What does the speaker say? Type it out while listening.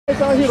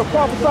Out here to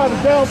prophesy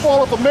the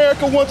downfall of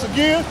America once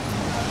again,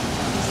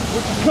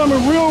 which is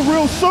coming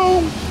real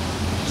soon.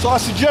 So I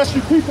suggest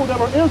you people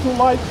that are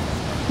Israelites,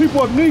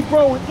 people of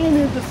Negro and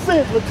Indian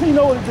descent,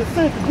 Latino and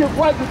descent, to get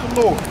right with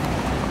the Lord.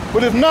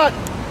 But if not,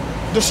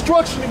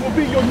 destruction will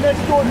be your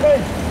next door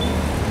neighbor.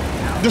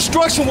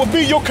 Destruction will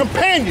be your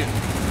companion.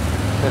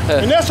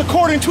 And that's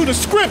according to the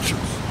scriptures.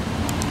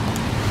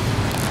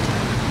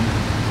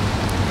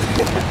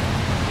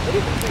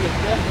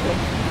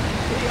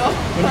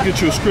 Let me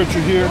get you a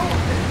scripture here.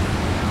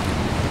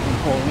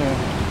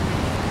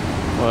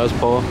 Oh, that's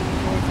Paul.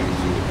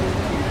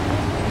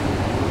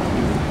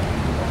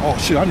 Oh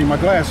shit, I need my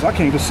glasses. I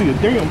can't even see a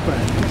damn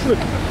thing. I'm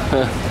tripping.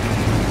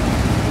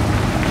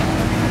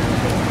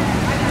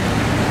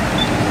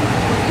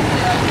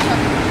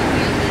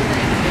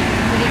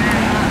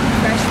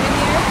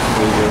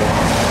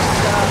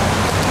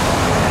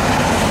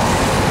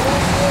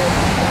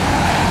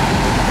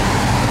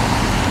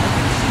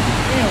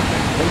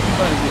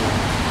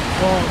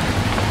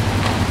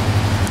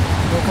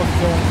 Motherfuckers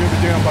don't give a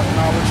damn about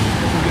knowledge.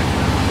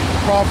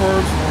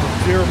 Proverbs or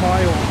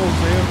Jeremiah or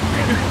Hosea.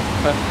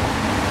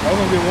 I was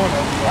gonna get one of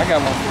them. I got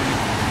one for you.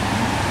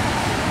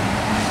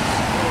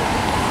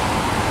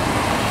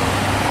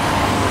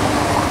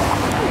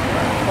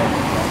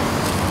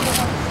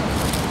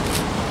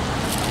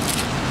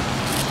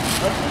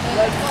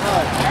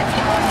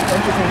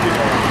 I'm just gonna get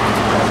one.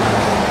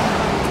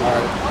 All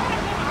right.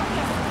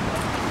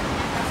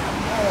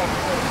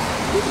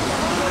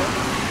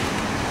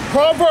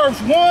 Proverbs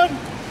 1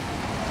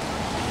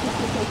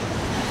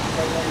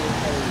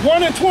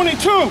 and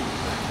 22.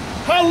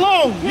 How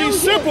long, ye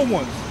simple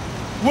ones,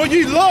 will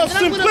ye love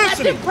simplicity? I'm gonna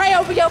let you pray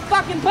over your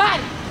fucking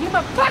body. You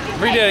my fucking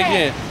read that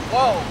again.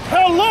 Whoa.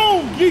 How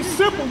long, ye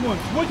simple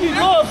ones, will ye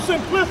love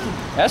simplicity?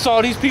 That's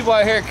all these people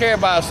out here care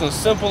about, some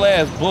simple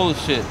ass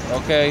bullshit,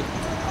 okay?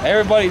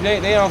 Everybody,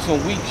 they on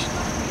some weak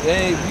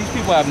shit. These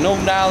people have no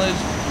knowledge.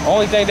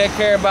 Only thing they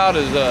care about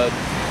is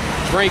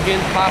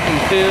drinking, popping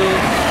pills,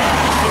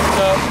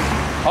 shooting up.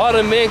 All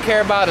the men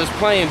care about is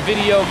playing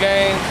video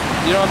games.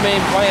 You know what I mean?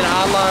 Playing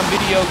online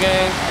video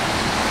games.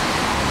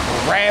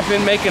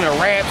 Rapping, making a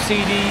rap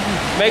CD,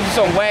 making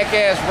some whack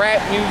ass rap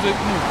music.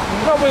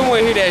 Nobody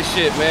wanna hear that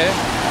shit, man.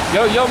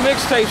 Yo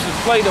mixtapes should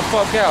play the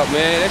fuck out,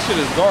 man. That shit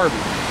is garbage.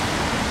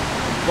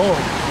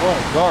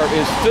 Garbage.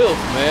 It's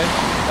filth, man.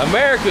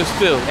 America's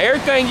filth.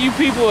 Everything you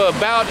people are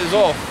about is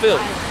all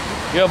filth.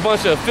 You're a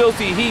bunch of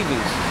filthy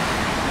heathens.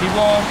 Keep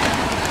on.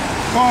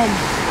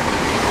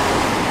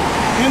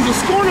 And the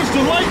scorners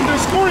delight in their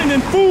scorning,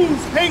 and fools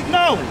hate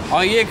knowledge. Oh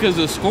yeah, because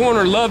the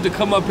scorner love to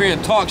come up here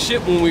and talk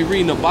shit when we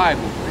reading the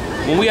Bible.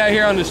 When we out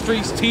here on the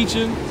streets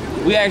teaching,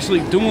 we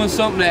actually doing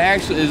something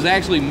that is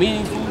actually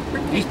meaningful,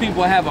 these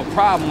people have a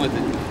problem with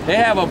it. They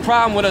have a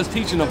problem with us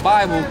teaching the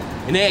Bible,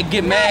 and they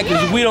get mad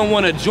because we don't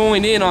want to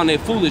join in on their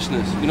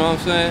foolishness. You know what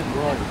I'm saying?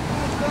 Right.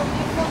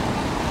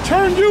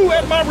 Turn you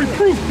at my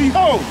reproof,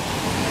 behold.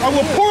 I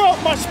will pour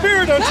out my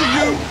spirit unto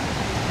you.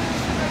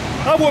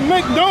 I will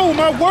make known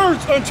my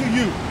words unto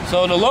you.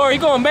 So the Lord,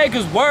 He's gonna make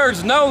His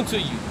words known to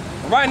you.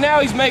 Right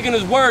now He's making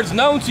His words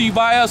known to you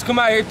by us come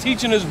out here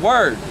teaching His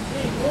word.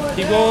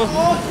 Keep going.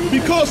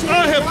 Because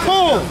I have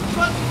called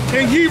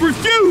and ye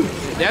refused.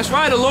 That's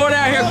right, the Lord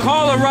out here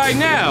calling right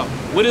now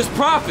with His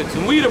prophets,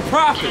 and we the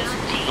prophets.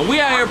 And we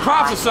out here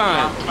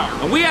prophesying.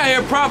 And we out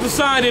here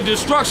prophesying the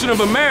destruction of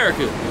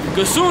America.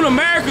 Because soon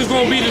America's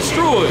gonna be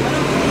destroyed.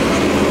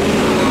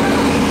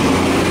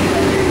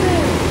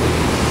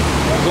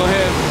 Go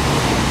ahead.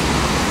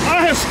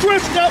 I have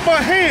stretched out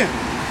my hand,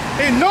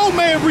 and no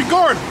man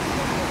regarded.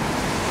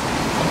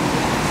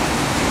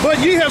 But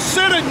ye have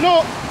set at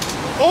naught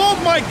all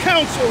my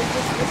counsel,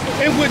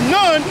 and with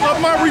none of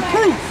my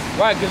reproof.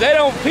 Right,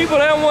 because people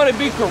don't want to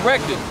be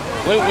corrected.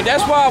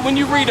 That's why when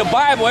you read the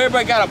Bible,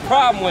 everybody got a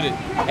problem with it.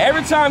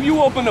 Every time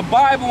you open the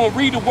Bible and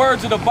read the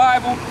words of the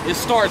Bible, it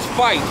starts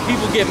fights.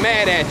 People get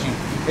mad at you.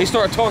 They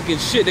start talking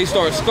shit. They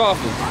start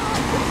scoffing.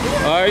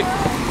 All right,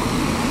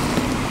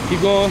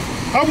 keep going.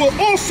 I will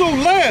also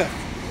laugh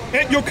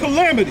at your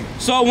calamity.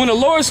 So when the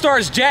Lord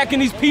starts jacking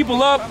these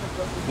people up,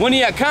 when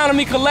the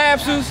economy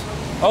collapses,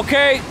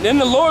 okay, then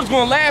the Lord's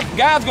gonna laugh,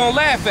 God's gonna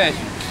laugh at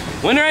you.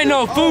 When there ain't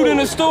no food in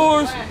the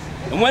stores,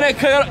 and when they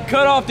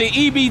cut off the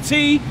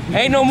EBT,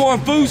 ain't no more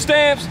food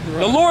stamps,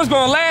 the Lord's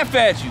gonna laugh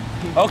at you.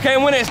 Okay,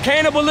 when there's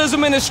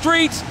cannibalism in the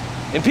streets,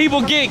 and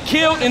people get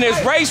killed, and there's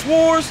race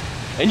wars,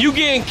 and you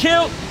getting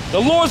killed, the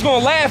Lord's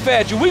gonna laugh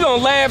at you. We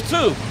gonna laugh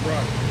too.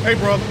 Right. Hey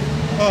brother,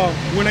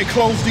 when they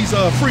close these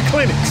free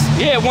clinics.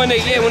 Yeah, when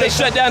they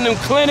shut down them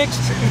clinics,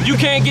 you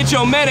can't get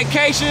your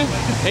medication,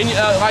 and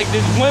like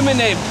these women,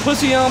 they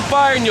pussy on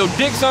fire and your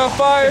dick's on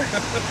fire.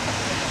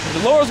 The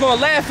Lord's gonna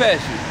laugh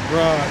at you.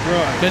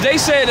 Right. Because they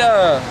said,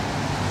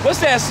 what's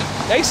that?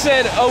 They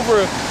said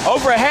over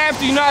half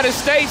the United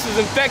States is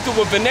infected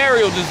with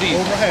venereal disease.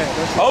 Over half.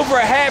 That's right. Over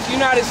half the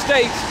United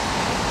States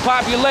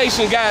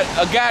population got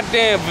a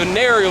goddamn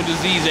venereal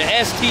disease, an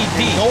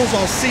STD. And those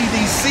are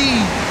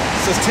CDC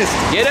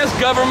statistics. Yeah, that's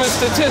government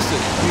statistics.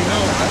 You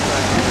know.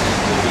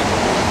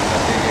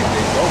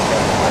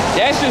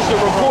 That's just a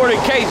reported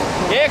case.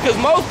 Yeah, because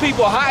most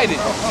people hide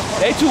it.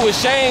 They too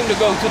ashamed to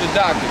go to the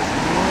doctor.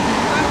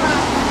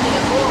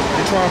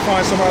 They try to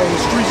find somebody on the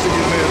streets to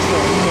get meds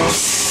from, you know.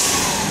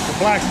 The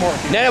black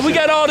market. Now we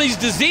got all these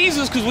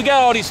diseases because we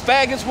got all these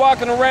faggots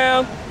walking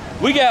around.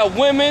 We got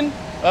women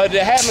that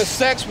having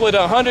sex with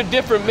 100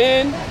 different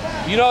men.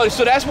 You know,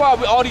 so that's why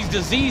all these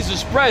diseases are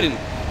spreading.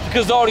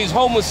 Because all these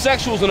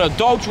homosexuals and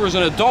adulterers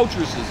and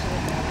adulteresses.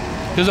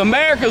 Because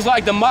America's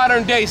like the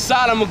modern day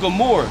Sodom and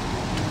Gomorrah.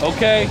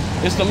 Okay?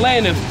 It's the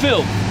land of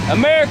filth.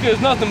 America is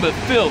nothing but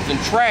filth and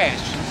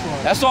trash.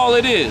 That's all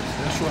it is.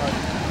 That's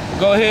right.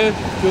 Go ahead.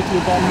 Filthy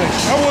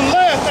abomination. I will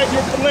laugh at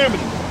your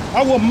calamity.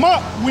 I will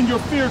mock when your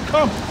fear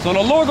comes. So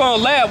the Lord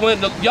gonna laugh when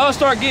y'all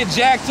start getting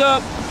jacked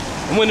up,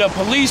 and when the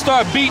police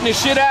start beating the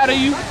shit out of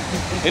you,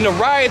 and the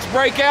riots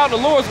break out, the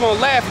Lord's gonna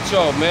laugh at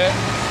y'all, man.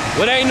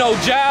 But ain't no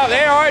job.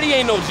 There already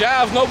ain't no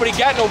jobs. Nobody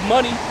got no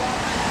money.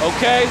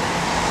 Okay?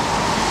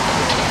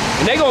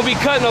 And they gonna be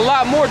cutting a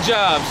lot more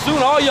jobs.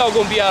 Soon all y'all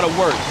gonna be out of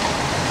work.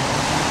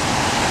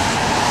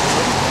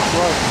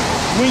 Right.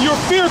 When your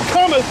fear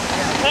cometh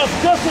as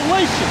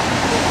desolation,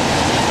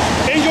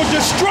 and your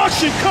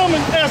destruction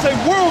cometh as a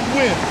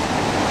whirlwind,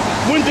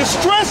 when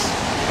distress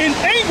and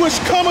anguish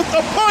cometh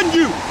upon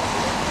you,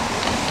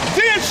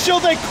 then shall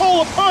they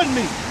call upon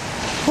me,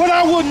 but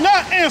I will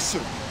not answer.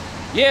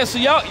 Yeah, so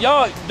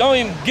y'all don't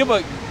even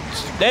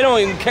they don't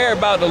even care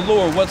about the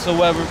Lord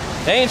whatsoever.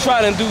 They ain't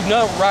trying to do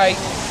nothing right.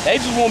 They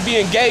just want to be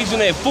engaged in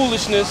their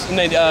foolishness and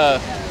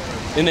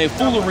their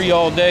foolery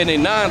all day and their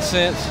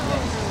nonsense.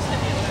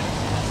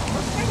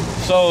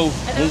 So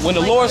when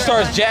the Lord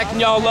starts jacking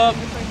y'all up,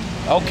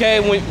 okay,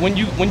 when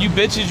you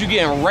bitches, you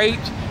getting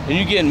raped and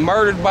you getting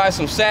murdered by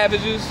some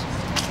savages,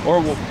 or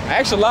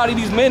actually a lot of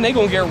these men, they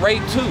gonna get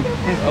raped too.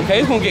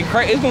 Okay, it's gonna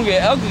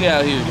get ugly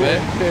out here,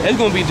 man. It's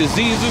gonna be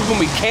diseases, it's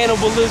gonna be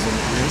cannibalism.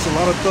 There's a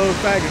lot of thug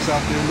faggots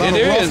out there. A lot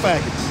of rough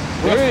faggots.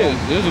 There is.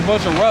 There's a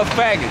bunch of rough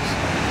faggots.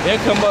 They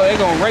come up, they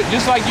gonna rape,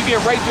 just like you get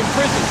raped in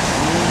prison.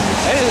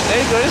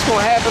 It's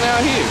gonna happen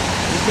out here.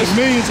 There's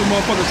millions of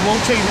motherfuckers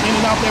rotating in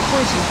and out that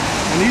prison.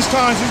 And these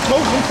times we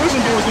close them prison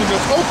doors and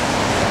just open.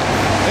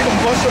 They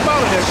gonna bust up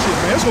out of that shit,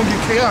 man. It's gonna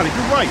get chaotic.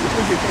 You're right. It's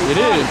gonna get chaotic. It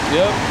is,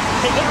 yep.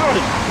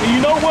 Chaotic. And you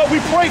know what?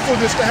 We pray for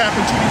this to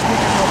happen to these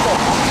wicked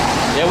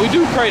motherfuckers. Yeah, we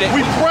do pray that.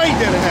 We pray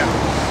that it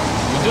happens.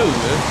 We do,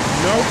 man.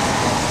 You know?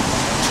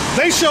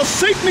 They shall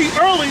seek me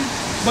early,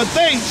 but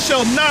they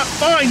shall not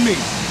find me.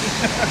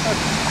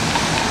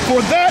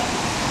 For that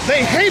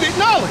they hated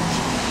knowledge.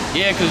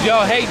 Yeah, because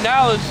y'all hate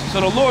knowledge,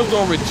 so the Lord's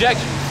gonna reject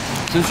you.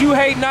 Since you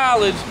hate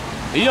knowledge,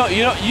 you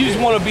just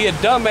want to be a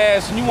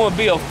dumbass and you want to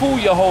be a fool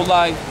your whole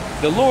life,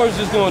 the Lord's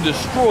just gonna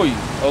destroy you,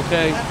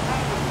 okay?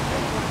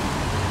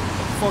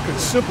 Fucking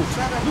simple.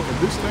 Look at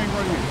this thing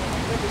right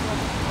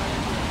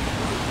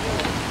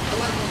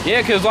here.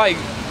 Yeah, because like,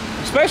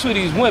 especially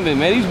these women,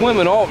 man, these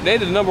women, they're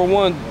the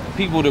 #1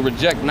 people to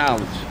reject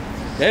knowledge.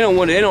 They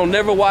don't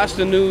never watch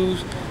the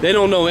news. They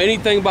don't know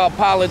anything about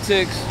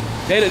politics.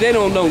 They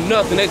don't know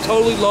nothing. They're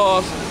totally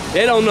lost.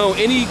 They don't know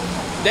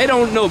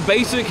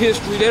basic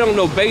history. They don't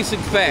know basic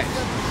facts.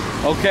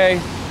 Okay?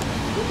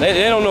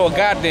 They don't know a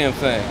goddamn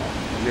thing.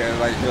 Yeah,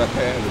 like I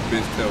had a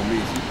bitch tell me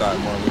she thought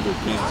Martin Luther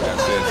King got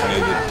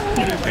assassinated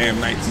in damn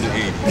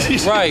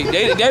 1980. Right.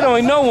 They don't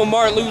even know when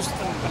Martin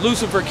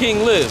Lucifer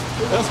King lived.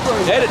 That's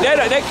crazy.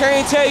 They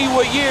can't tell you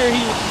what year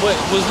he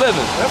was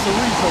living. That's a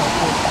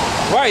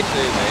retard. Right.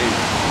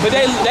 But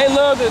they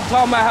love to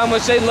talk about how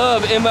much they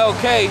love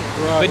MLK,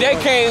 but they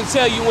can't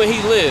tell you when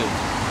he lived.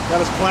 Got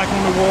his plaque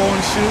on the wall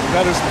and shit.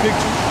 Got his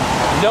picture.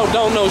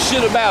 Don't know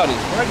shit about it.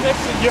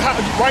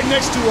 Right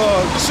next to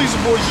Caesar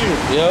Borgia.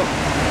 Yep.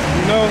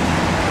 You know,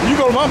 when you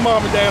go to my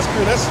mom and dad's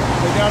crib,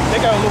 they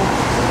got a little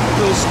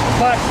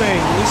plaque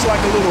thing. It's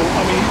like a little.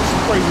 I mean, it's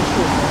some crazy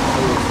shit.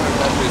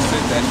 That bitch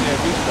sent that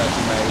shit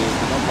scratching my head.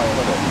 I'm like,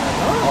 what up?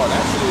 Oh,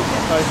 that shit.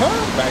 Like, huh?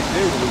 Back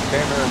then it was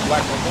camera in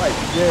black and white.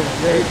 Yeah.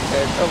 They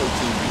had color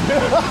TV.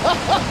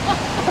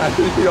 I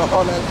see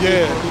all that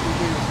shit. Yeah.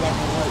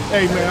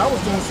 Hey man, I was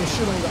doing some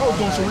shit I was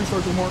doing some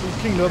research on Martin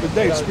Luther King the other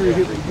day. The spirit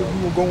hit me. We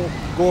were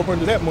go up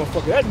under that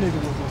motherfucker. That nigga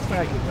was a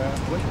faggot, man.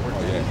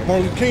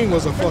 Martin Luther King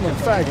was a fucking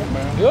faggot,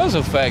 man. He was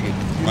a faggot.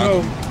 You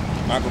know.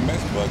 Malcolm X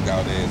bugged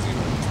out ass, you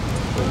know.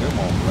 Put him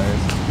on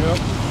blast. Yep.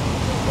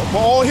 But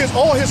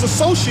all his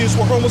associates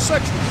were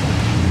homosexuals.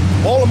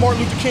 All of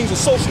Martin Luther King's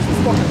associates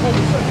were fucking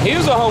homosexuals. He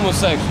was a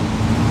homosexual.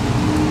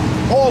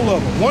 All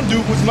of them. One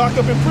dude was locked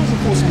up in prison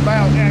for some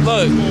bad actions.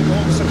 Look,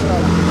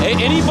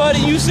 anybody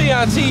you see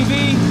on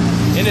TV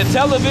and the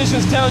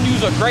television's telling you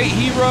he's a great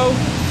hero,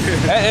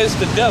 that is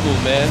the devil,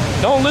 man.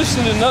 Don't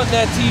listen to nothing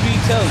that TV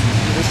tells you.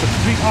 It's the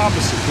complete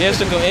opposite.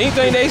 Yes,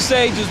 anything they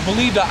say, just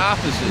believe the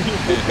opposite.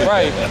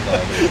 Right.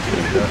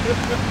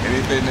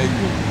 Anything they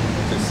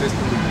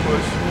consistently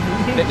push.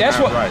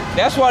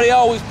 That's why they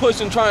always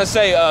push and trying to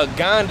say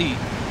Gandhi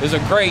is a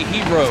great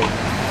hero.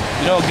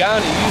 You know,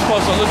 Gandhi, you're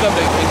supposed to look up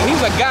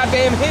he's a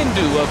goddamn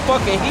Hindu, a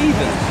fucking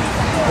heathen.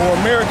 Or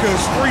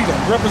America's freedom,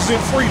 represent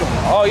freedom.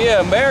 Oh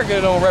yeah,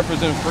 America don't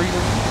represent freedom.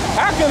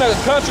 How can a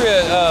country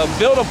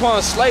built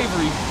upon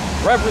slavery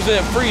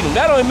represent freedom.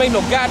 That don't even make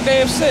no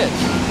goddamn sense.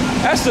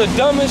 That's the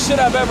dumbest shit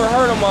I've ever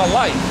heard in my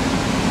life.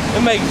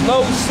 It makes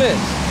no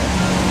sense.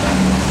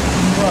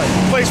 Right.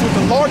 The place with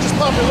the largest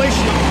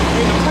population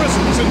in the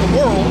prisons in the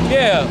world.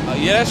 Yeah,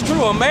 that's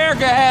true.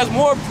 America has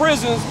more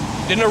prisons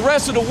than the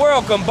rest of the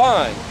world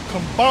combined.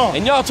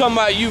 And y'all talking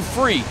about you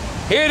free.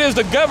 Here it is,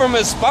 the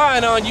government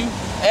spying on you.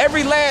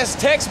 Every last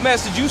text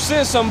message you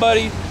send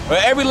somebody or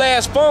every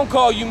last phone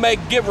call you make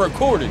get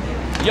recorded.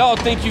 Y'all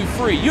think you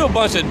free. You a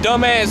bunch of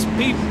dumbass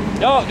people.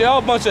 Y'all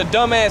a bunch of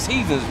dumbass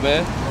heathens,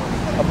 man.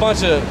 A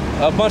bunch of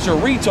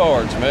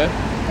retards, man.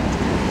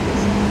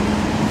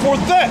 For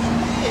that,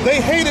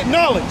 they hated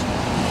knowledge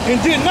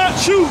and did not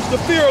choose the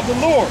fear of the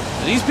Lord.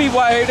 These people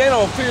out here, they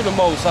don't fear the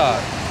Most High.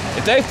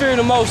 If they fear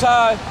the Most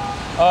High,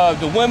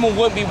 the women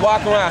wouldn't be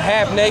walking around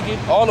half naked.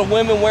 All the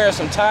women wearing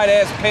some tight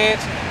ass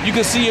pants. You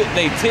can see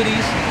they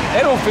titties.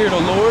 They don't fear the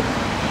Lord.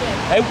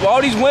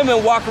 All these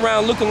women walk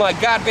around looking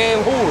like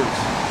goddamn whores.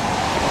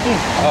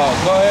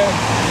 Go ahead.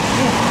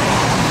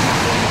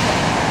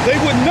 They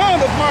would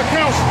none of my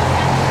counsel.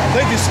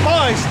 They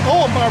despised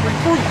all my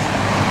reproofs.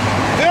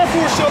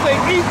 Therefore shall they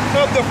eat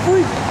of the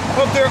fruit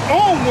of their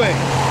own way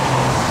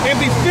and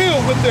be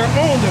filled with their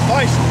own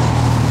devices.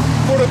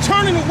 For the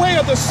turning away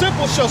of the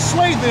simple shall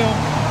slay them,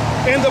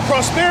 and the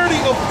prosperity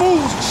of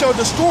fools shall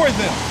destroy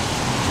them.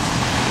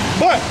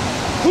 But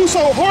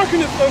whoso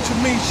hearkeneth unto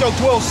me shall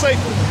dwell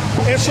safely,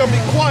 and shall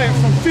be quiet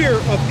from fear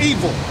of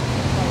evil.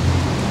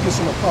 Get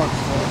some apologies.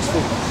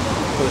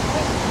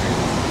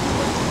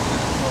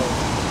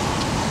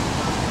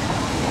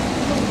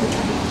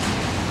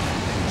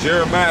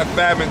 Jeremiah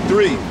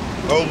 5:3.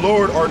 O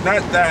Lord, are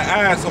not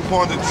thy eyes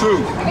upon the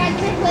truth?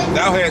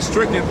 Thou hast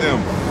stricken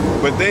them,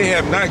 but they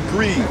have not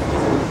grieved.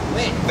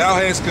 Thou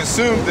hast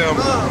consumed them,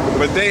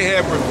 but they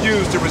have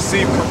refused to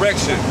receive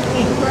correction.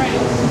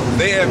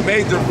 They have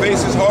made their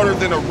faces harder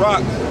than a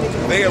rock.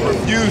 They have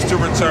refused to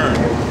return.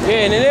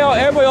 Yeah, and then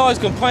everybody always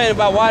complain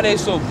about why they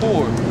so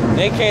poor.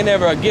 They can't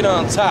ever get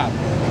on top.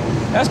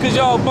 That's because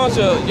y'all a bunch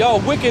of, y'all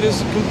wicked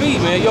as can be,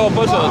 man. Y'all a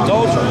bunch of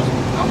adulterers.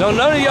 None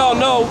of y'all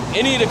know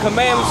any of the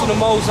commandments of the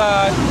Most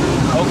High,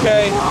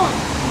 okay?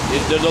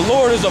 The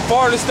Lord is the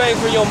farthest thing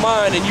from your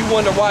mind, and you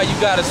wonder why you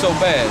got it so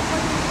bad.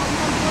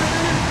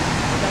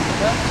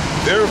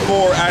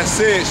 Therefore I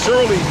said,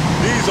 surely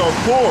these are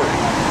poor,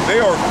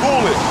 they are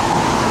foolish,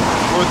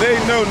 for they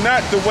know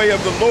not the way of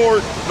the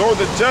Lord, nor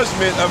the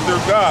judgment of their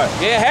God.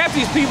 Yeah, half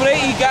these people,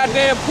 they eat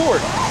goddamn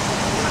pork.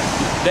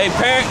 Their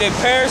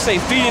parents, they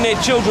feeding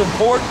their children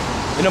pork.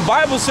 And the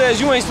Bible says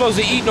you ain't supposed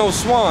to eat no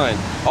swine.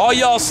 All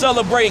y'all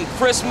celebrating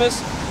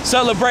Christmas,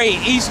 celebrating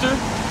Easter.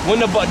 When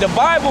the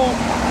Bible,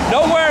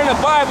 nowhere in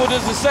the Bible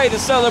does it say to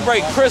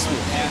celebrate Christmas.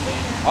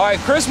 All right,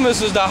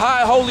 Christmas is the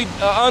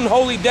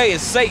unholy day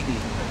of Satan.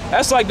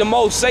 That's like the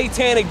most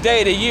satanic day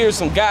of the year,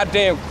 some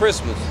goddamn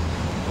Christmas.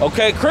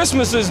 Okay,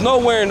 Christmas is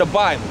nowhere in the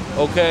Bible,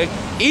 okay?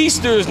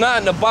 Easter is not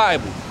in the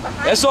Bible.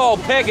 That's all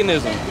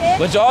paganism.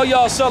 But all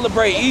y'all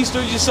celebrate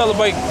Easter, you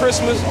celebrate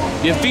Christmas,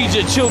 you feed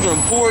your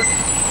children pork.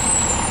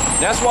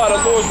 That's why the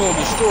Lord's going to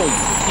destroy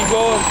you. Keep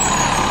going.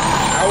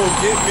 I will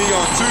get me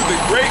unto the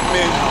great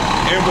men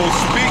and will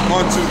speak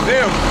unto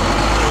them,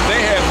 for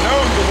they have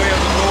known the way of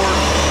the Lord.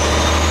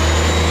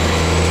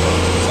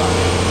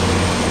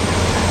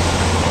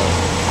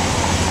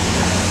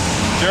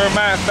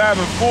 Jeremiah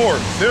 5:4.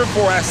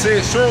 Therefore I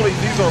said, surely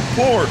these are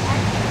poor.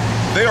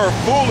 They are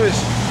foolish,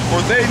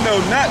 for they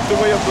know not the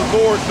way of the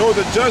Lord, nor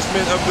the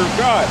judgment of their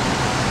God.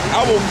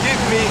 I will get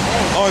me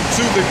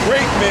unto the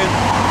great men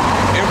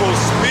and will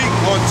speak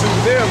unto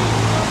them,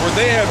 for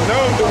they have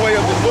known the way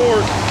of the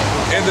Lord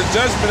and the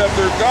judgment of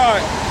their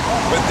God.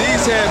 But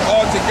these have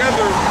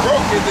altogether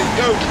broken the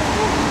yoke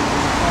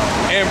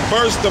and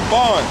burst the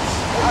bonds.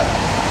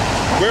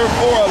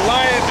 Wherefore a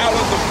lion out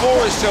of the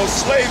forest shall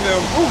slay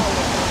them,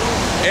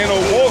 and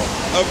a wolf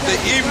of the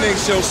evening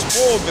shall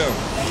spoil them.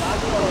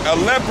 A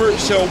leopard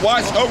shall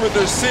watch over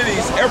their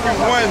cities. Every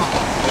one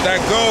that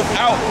goeth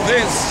out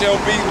thence shall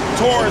be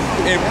torn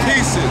in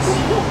pieces,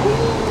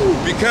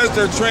 because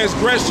their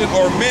transgression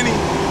are many,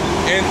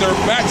 and their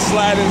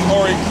backslidings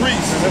are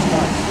increased.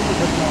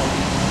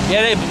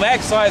 Yeah, their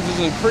backslidings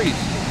increase.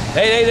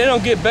 They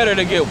don't get better,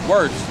 they get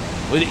worse.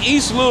 With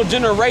each little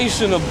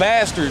generation of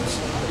bastards,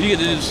 you get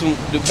the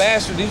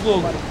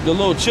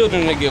little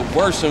children that get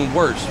worse and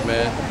worse,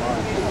 man.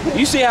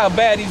 You see how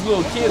bad these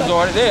little kids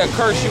are, they'll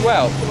curse you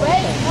out.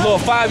 A little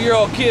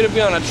 5-year-old kid will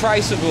be on a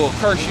tricycle will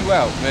curse you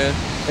out, man.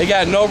 They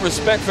got no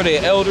respect for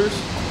their elders.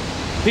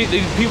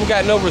 People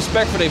got no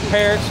respect for their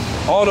parents.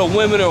 All the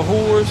women are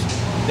whores.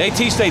 They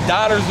teach their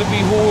daughters to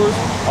be whores.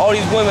 All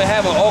these women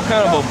having all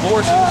kind of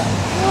abortions.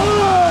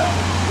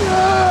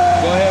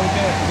 Go ahead with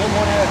that. Good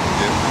morning.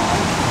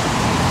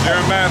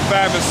 Jeremiah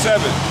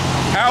 5:7.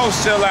 How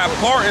shall I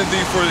pardon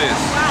thee for this?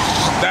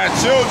 Thy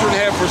children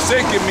have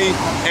forsaken me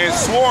and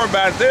sworn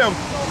by them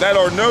that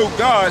are no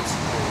gods.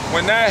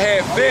 When I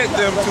had fed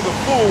them to the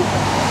full,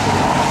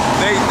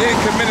 they then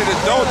committed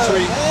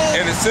adultery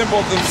and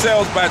assembled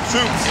themselves by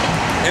troops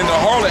in the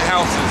harlot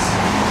houses.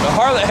 The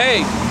harlot,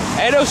 hey,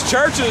 those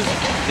churches,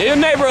 Your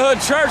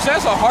neighborhood church,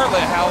 that's a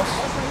harlot house.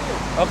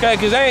 Okay,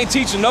 because they ain't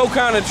teaching no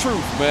kind of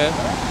truth, man.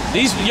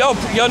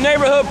 Your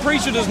neighborhood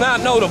preacher does not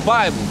know the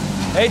Bible.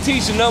 They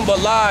teaching nothing but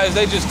lies.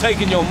 They just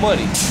taking your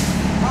money.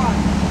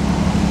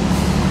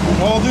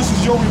 All this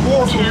is your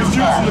reward for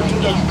refusing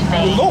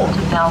the Lord.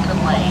 You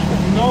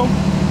know,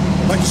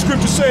 like the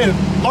scripture said,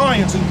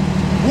 lions and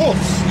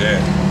wolves. Yeah.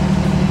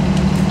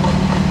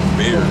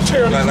 Bears.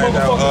 Like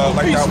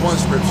that one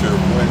scripture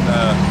when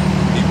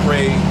he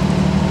prayed,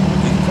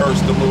 he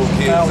cursed the little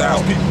kids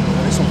out.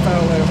 Some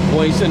foul ass.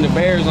 Boy, he sent the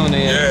bears on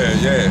there.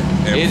 Yeah.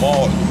 And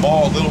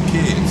mauled little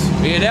kids.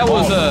 Yeah, that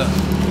was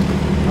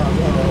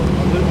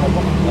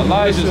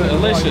Elisha.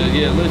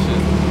 Yeah, Elisha.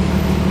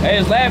 They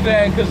was laughing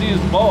at him because he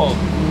was bald.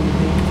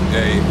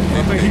 Yeah,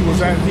 I think he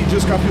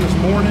just got here this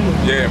morning.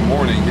 Yeah,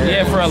 morning.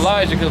 Yeah, for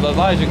Elijah, because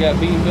Elijah got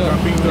beaten up.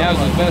 That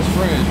was his best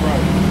friend.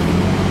 Right.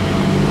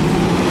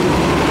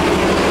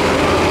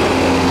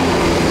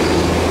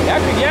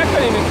 I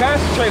couldn't even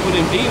concentrate with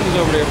them demons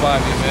over there by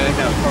me, man.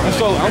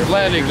 I'm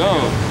glad they're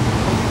gone.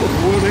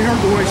 Well, they heard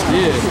the way it's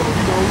yeah.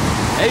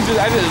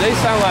 They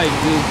sound like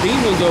the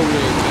demons over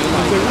there, man.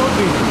 Like, they were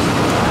demons.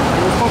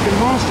 They were fucking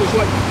monsters.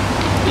 Like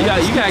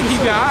you gotta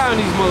keep your eye on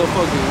these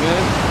motherfuckers,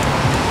 man.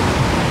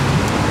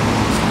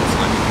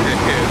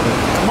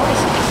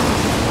 Monsters.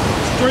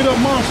 Straight up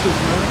monsters,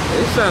 man.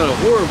 They sounded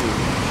horrible.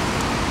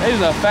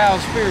 There's a foul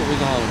spirit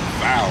was on them.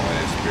 Foul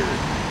ass spirit.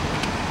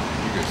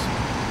 You can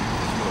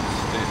smell the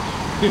stench.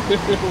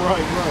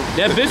 Right.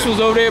 That bitch was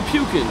over there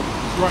puking.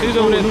 Right, she was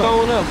over there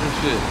throwing up and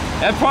shit.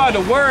 That's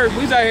probably the word.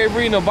 We was out here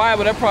reading the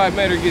Bible. That probably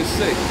made her get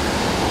sick.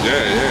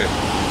 Yeah.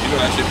 You know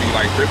that should be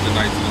like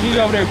kryptonite. She's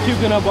over there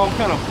puking up all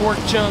kind of pork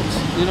chunks.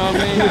 You know what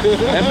I mean?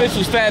 That bitch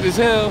was fat as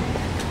hell.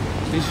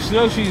 You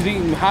know she's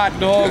eating hot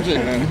dogs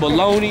and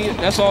bologna.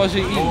 That's all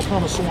she eats. All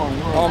kind of swine.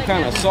 Right. All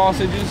kind of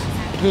sausages.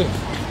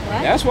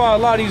 That's why a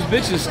lot of these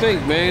bitches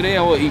stink, man. They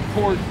all eat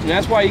pork. And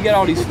that's why you got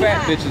all these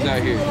fat bitches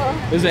out here.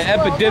 There's an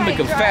epidemic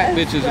of fat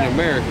bitches in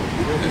America.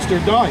 It's their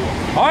diet.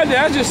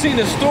 I just seen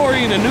a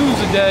story in the news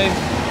today.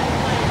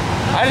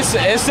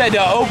 It said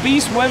the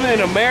obese women in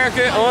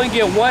America only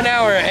get 1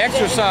 hour of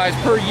exercise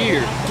per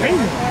year.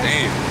 Damn.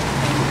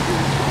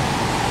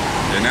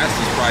 And that's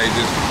just probably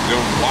just them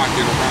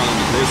walking around in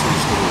the grocery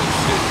store and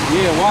shit.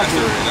 Yeah,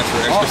 walking. That's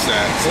her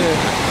exercise.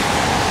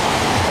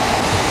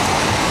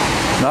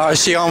 No,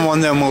 she on one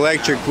of them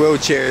electric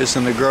wheelchairs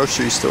in the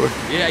grocery store.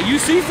 Yeah, you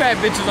see fat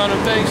bitches on them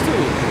things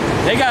too.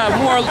 They got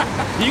more,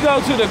 you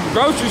go to the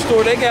grocery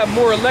store, they got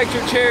more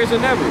electric chairs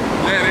than ever.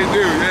 Yeah, they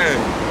do, yeah.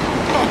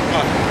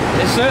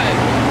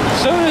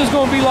 Soon it's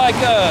gonna be like,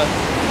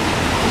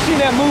 you seen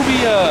that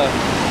movie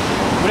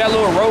with that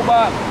little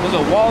robot? Was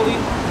it Wall-E?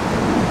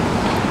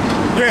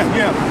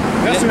 Yeah.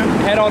 That's it.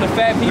 Had all the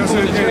fat people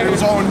in the chairs. It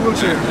was all in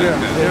wheelchairs.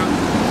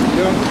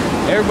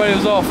 Yeah. Everybody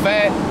was all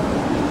fat.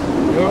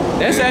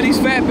 That's how these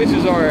fat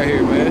bitches are out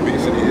here, man.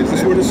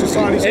 That's where the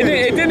society's and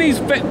then these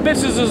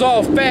bitches is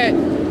all fat.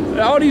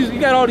 You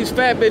got all these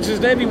fat bitches.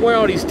 They be wearing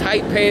all these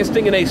tight pants,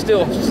 thinking they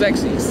still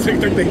sexy. Think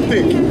they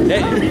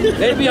thick.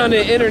 They be on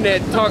the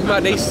internet talking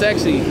about they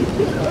sexy,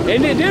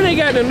 and then they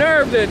got the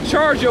nerve to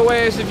charge your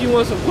ass if you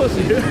want some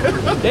pussy.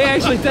 They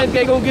actually think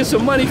they gonna get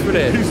some money for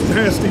that. These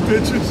nasty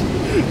bitches.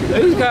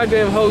 These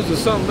goddamn hoes are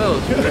something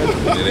else. Yeah,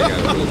 they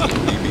got those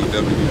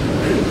BBW.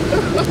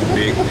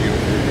 Big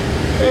beautiful.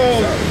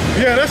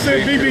 Yeah, that's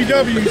it,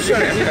 BBW.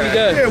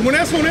 Yeah, when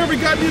that's on every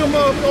goddamn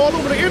all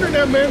over the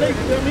internet, man. They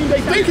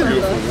thinking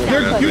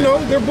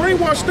they're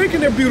brainwashed thinking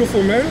they're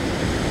beautiful, man.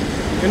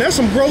 And that's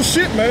some gross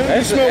shit, man.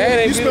 You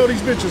smell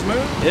these bitches, man.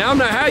 And I'm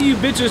not how you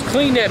bitches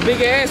clean that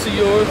big ass of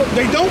yours.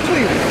 They don't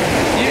clean it.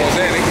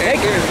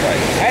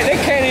 They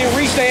can't even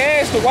reach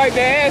their ass to wipe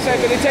their ass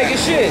after they take a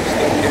shit.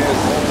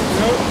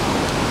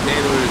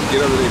 Get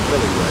over their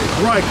belly,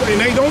 right,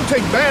 and they don't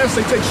take baths,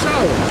 they take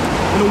showers.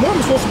 And the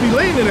woman's supposed to be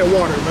laying in that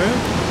water, man.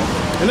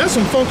 And that's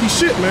some funky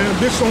shit, man.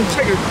 Bitch don't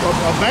take a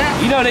bath.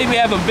 You know they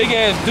be having big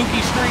ass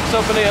dookie streaks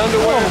up in their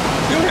underwear.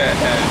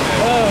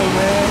 Oh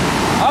man.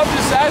 I'm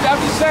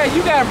just saying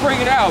you gotta bring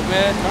it out,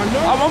 man. I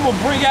know. I'm gonna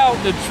bring out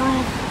the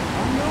truth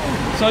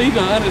so you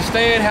can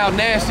understand how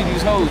nasty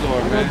these hoes are,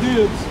 man.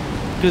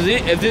 Because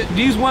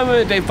these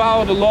women, they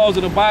follow the laws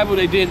of the Bible.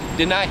 They did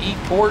not eat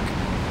pork.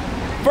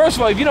 First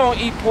of all, if you don't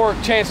eat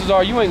pork, chances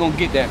are you ain't gonna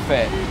get that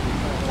fat.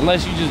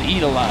 Unless you just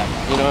eat a lot,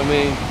 you know what I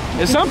mean?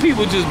 And some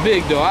people just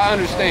big though, I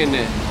understand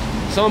that.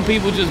 Some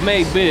people just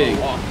made big.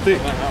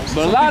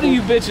 But a lot of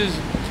you bitches,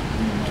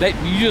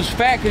 you just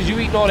fat because you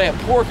eating all that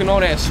pork and all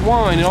that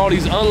swine and all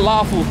these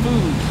unlawful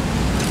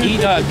foods.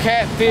 Eat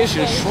catfish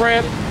and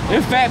shrimp.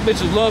 Them fat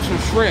bitches love some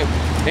shrimp.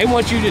 They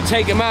want you to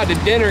take them out to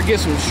dinner and get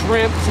some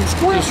shrimp, some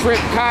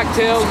shrimp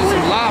cocktails and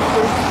some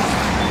lobster.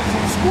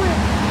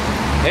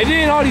 And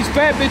then all these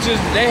fat bitches,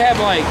 they have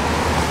like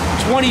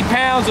 20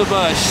 pounds of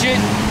shit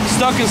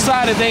stuck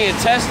inside of their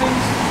intestines,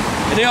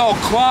 and they all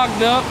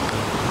clogged up.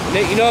 And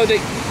they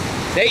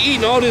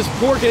eating all this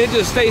pork, and it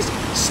just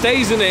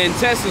stays in the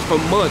intestines for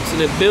months,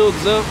 and it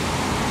builds up.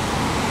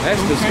 That's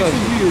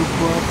disgusting.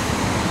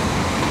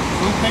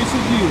 Some cases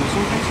years,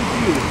 some cases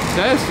years.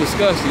 That's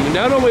disgusting.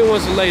 Now nobody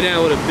wants to lay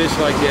down with a bitch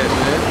like that,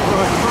 man.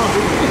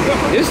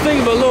 Right. This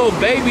thing of a little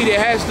baby that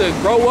has to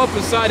grow up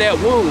inside that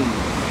womb.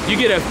 You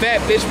get a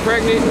fat bitch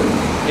pregnant,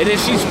 and then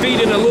she's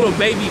feeding a little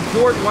baby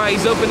pork while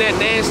he's up in that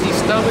nasty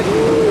stomach.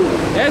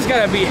 That's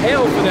gotta be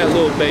hell for that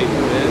little baby,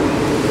 man.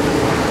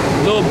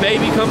 Little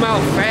baby come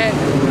out fat.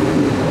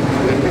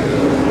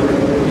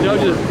 You know,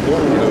 just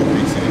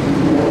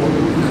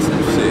that's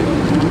some shit.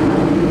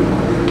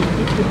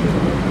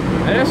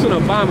 And that's an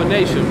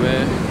abomination,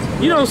 man.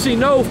 You don't see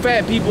no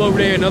fat people over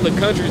there in other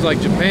countries like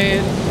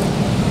Japan,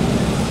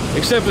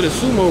 except for the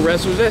sumo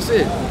wrestlers. That's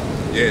it.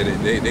 Yeah,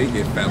 they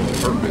get fat on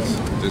purpose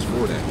just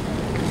for that.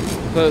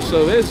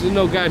 So there's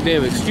no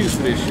goddamn excuse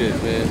for this shit,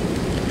 man.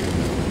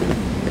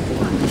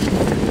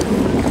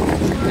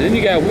 And then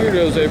you got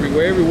weirdos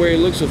everywhere. Everywhere it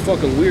looks a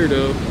fucking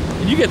weirdo.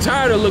 And you get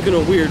tired of looking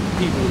at weird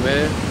people,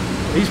 man.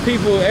 These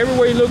people,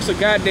 everywhere he looks a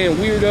goddamn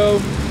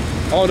weirdo.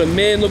 All the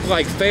men look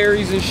like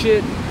fairies and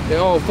shit. They're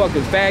all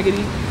fucking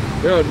faggoty.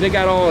 They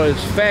got all this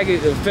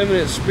faggot,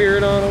 effeminate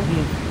spirit on them.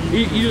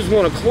 Mm-hmm. You just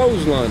want to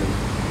clothesline them.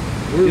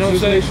 You know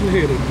what I'm saying?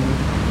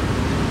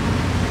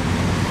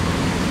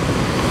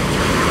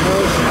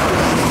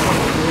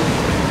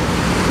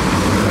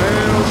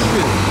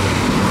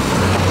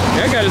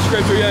 I got a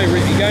scripture. You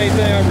got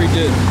anything? I'll read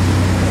this.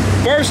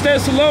 1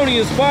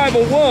 Thessalonians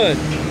 5:1.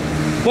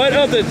 But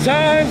of the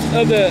times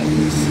of the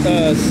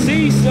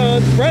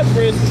sons,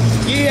 brethren,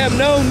 ye have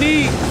no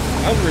need.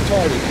 I'm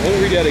retarded. Let me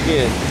read that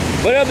again.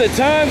 But of the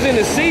times and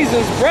the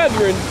seasons,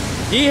 brethren,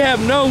 ye have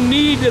no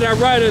need that I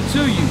write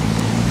unto you.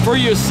 For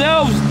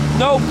yourselves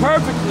know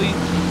perfectly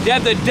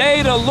that the day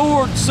of the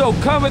Lord so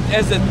cometh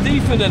as a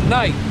thief in the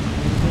night.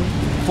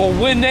 For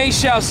when they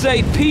shall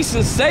say peace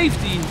and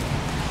safety,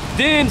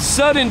 then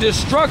sudden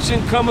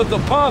destruction cometh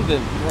upon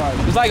them.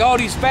 Right. It's like all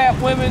these fat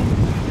women,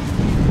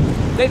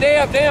 they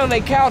up there on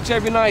their couch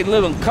every night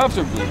living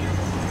comfortably.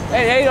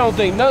 They don't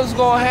think nothing's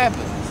gonna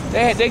happen.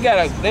 They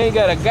ain't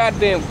got a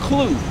goddamn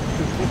clue.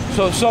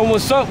 So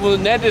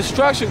when that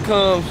destruction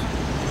comes,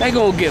 they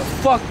gonna get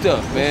fucked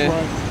up, man.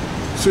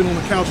 Right. Sitting on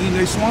the couch eating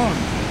their swine.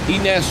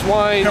 Eating that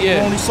swine,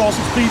 pepperoni,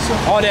 sausage pizza.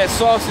 All that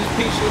sausage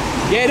pizza.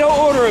 Yeah, don't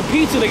order a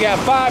pizza that got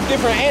 5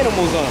 different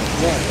animals on it.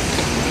 Right.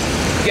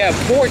 You got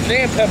pork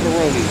and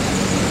pepperoni.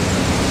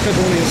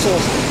 Pepperoni and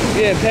sausage.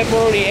 Yeah,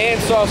 pepperoni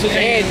and sausage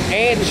and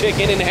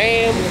chicken and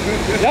ham.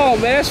 No,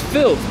 man, that's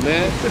filth,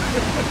 man.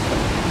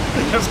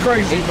 That's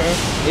crazy, man.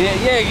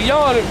 Yeah,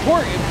 y'all,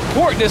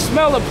 pork, the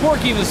smell of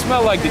pork even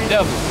smell like the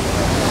devil.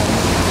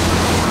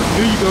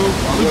 Here you go.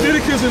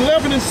 Leviticus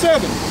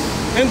 11:7.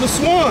 And the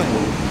swine,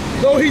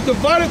 though he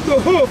divideth the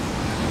hoof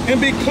and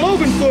be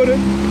cloven-footed,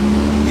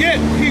 yet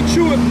he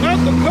cheweth not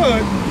the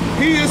cud,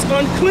 he is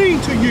unclean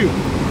to you.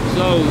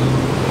 So,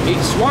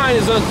 swine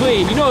is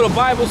unclean. You know the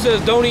Bible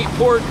says don't eat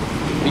pork?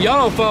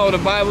 Y'all don't follow the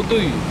Bible, do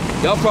you?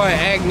 Y'all probably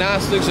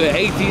agnostics or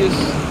atheists.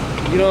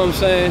 You know what I'm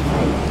saying?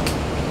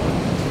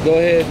 Go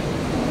ahead.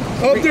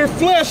 Of their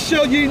flesh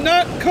shall ye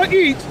not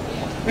eat,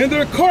 and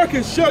their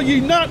carcass shall ye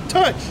not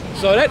touch.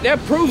 So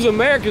that proves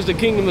America's the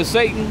kingdom of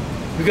Satan,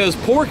 because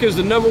pork is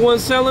the #1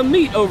 selling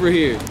meat over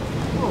here.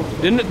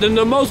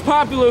 The most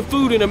popular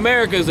food in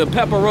America is a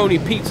pepperoni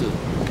pizza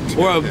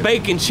or a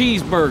bacon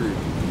cheeseburger.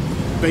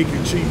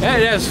 Bacon cheeseburger.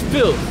 That's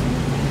filth.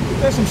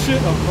 That's some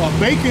shit, a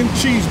bacon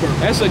cheeseburger.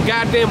 That's a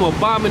goddamn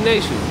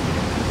abomination.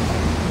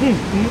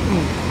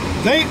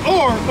 They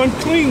are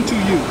unclean to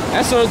you.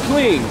 That's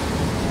unclean.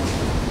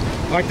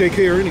 Like they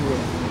care anyway.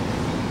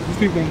 These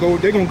people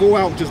they're gonna go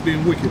out just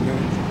being wicked,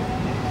 man.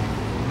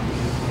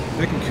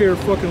 They can care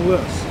fucking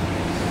less.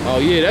 Oh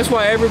yeah, that's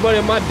why everybody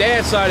on my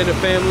dad's side of the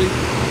family,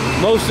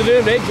 most of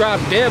them, they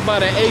drop dead by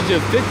the age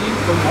of 50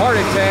 from heart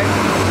attack.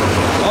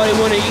 All they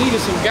want to eat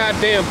is some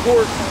goddamn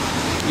pork.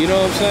 You know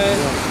what I'm saying?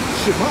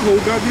 Yeah. Shit, my whole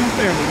goddamn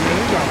family, man,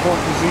 they got heart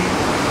disease.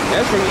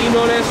 That's from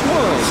eating on that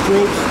swine.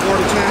 Strokes,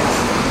 heart attacks.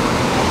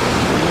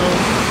 You know?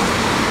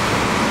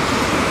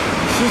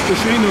 Sister,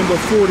 she ain't number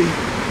 40,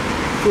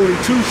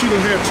 42. She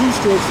done had 2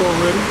 strokes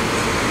already.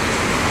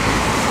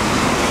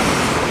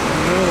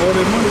 You know, all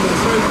that money gonna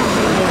save her.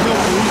 Gonna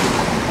help her either.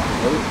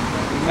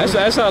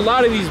 That's how a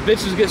lot of these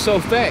bitches get so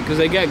fat, because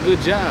they got good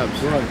jobs.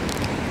 Right.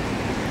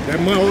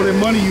 All that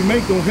money you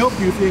make don't help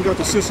you if you ain't got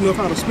the sense enough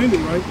how to spend it,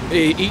 right?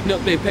 They eating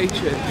up their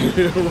paycheck.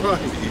 Yeah,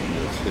 right.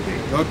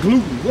 A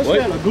gluten. What's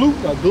that? A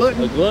gluten? A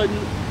glutton? A glutton.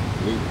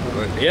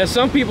 Yeah,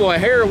 some people are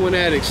heroin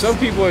addicts. Some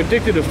people are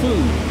addicted to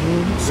food.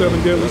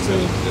 7 deadly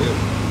sins.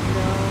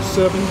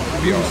 7.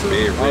 Be all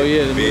bed Oh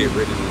yeah,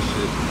 bedridden and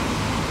shit.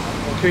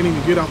 Can't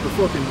even get out the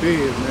fucking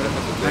bed, man.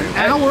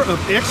 An hour of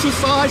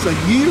exercise a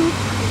year?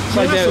 Man,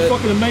 like that's that,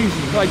 fucking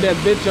amazing. Like that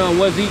bitch on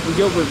Was Eating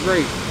Gilbert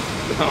Grape.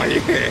 Oh yeah.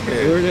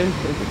 Heard that?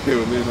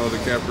 Leonardo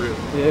DiCaprio.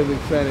 Yeah, big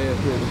fat ass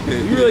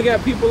bitch. You really got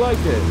people like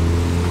that.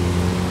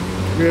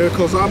 Yeah,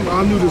 because I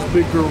knew this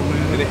big girl,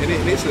 man. And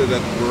they said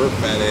that her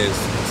fat ass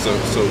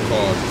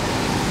so-called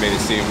made it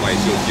seem like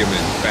she was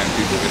giving fat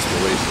people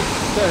inspiration.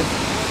 Okay.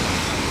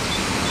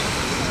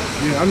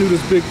 Yeah, I knew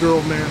this big girl,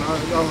 man. I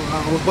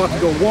was about to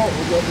go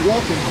walking. Well,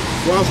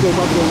 I was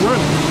about to go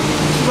running.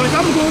 She's like,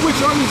 I'm going with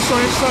you. I need to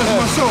start exercising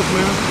myself,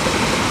 man.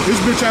 This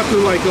bitch after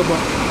like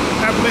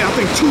after I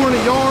think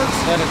 200 yards,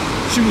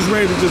 she was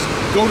ready to just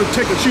go to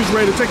take a. She was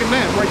ready to take a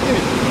nap right then.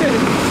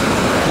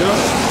 Yeah.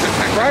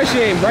 Right, she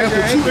ain't break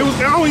her ankle.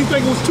 I don't even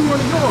think it was 200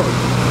 yards.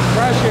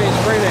 Right, she ain't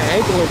sprain her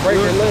ankle or break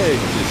her leg.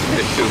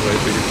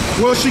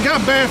 Well, she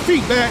got bad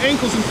feet, bad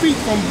ankles and feet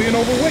from being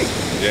overweight.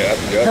 Yeah.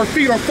 Her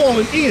feet are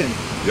falling in.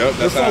 Yep,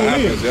 that's how it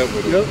happens.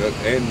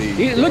 And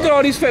the Look at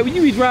all these fat. When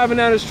you be driving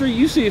down the street,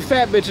 you see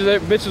fat bitches.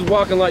 Bitches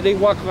walking like they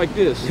walk like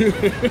this. They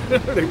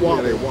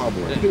wobble. Yeah, they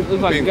wobble.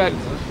 Looks like like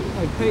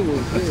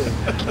penguins. Yeah.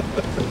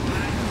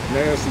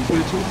 Nasty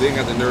bitches. They ain't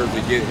got the nerve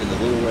to get in the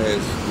little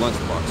ass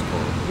lunchbox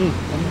car.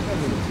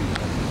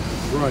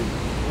 Right.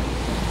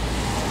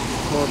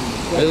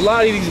 There's a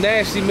lot of these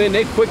nasty men.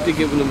 They quick to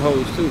giving them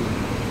hoes too.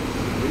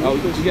 Oh,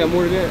 you got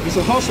more to that? It's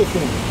a hustle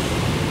for them.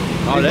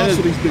 Oh, that is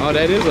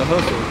a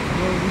hustle.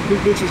 These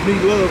big bitches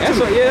need love that's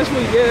too. What you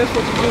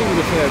do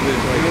with a fat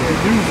bitch. Right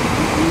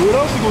there. What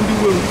else you gonna do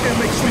with them? You can't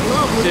make sweet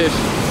love with them. Yes.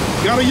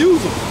 Gotta use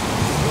them.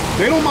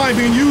 They don't mind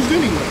being used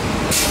anyway.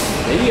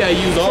 And you gotta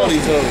use all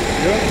these hoes.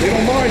 Yeah, they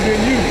don't mind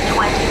being used.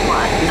 21.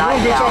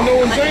 One bitch I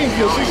know in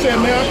Zanesville, she said,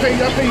 man, I pay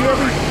you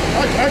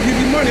I give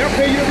you money, I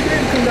pay you every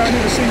day to come down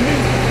here to see me.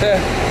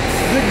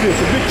 Big bitch,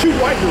 a big cute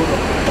white girl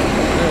though.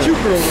 Cute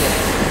girl though.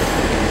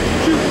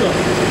 Cute stuff.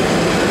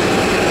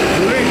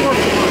 But it ain't worth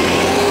it.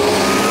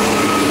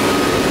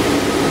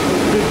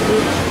 Big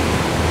bitch.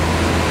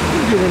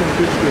 You get one of them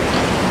bitch bitches.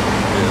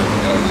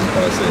 Yeah, I was just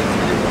about to say to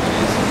get one of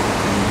these.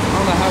 I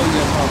don't know how we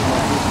got talking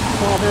about this.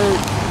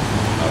 Proverbs.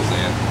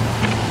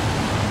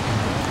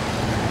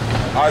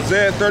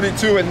 Isaiah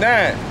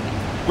 32:9.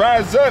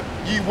 Rise up,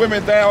 ye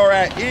women that are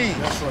at ease.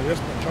 That's right, that's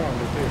my time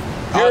right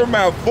there. Hear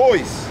my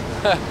voice,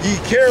 ye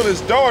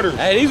careless daughters.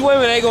 Hey, these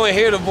women ain't gonna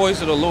hear the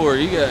voice of the Lord.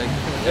 It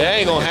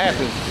ain't gonna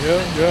happen.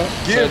 Yeah.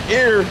 Give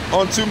ear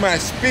unto my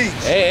speech.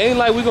 Hey, ain't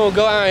like we gonna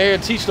go out here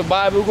and teach the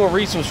Bible. We're gonna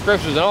read some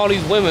scriptures, and all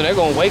these women, they're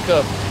gonna wake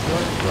up.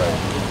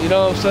 Right. You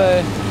know what I'm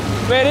saying?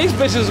 Man, these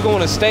bitches are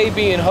gonna stay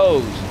being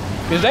hoes.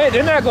 Because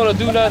they're not gonna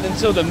do nothing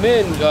until the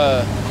men,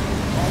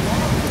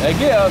 they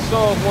get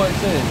Psalm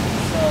 110.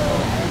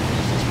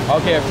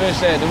 Okay, I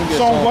finished that, then we get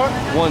Psalm what?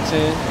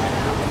 110.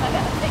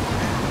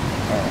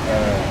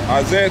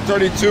 Isaiah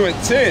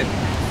 32:10.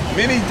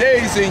 Many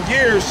days and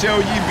years shall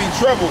ye be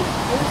troubled,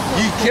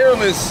 ye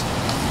careless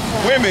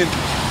women,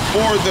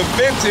 for the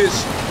vintage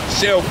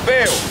shall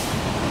fail.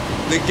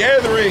 The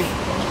gathering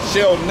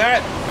shall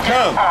not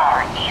come.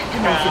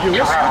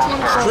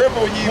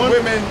 Triple ye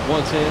women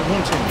 110.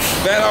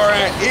 that are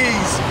at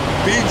ease,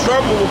 be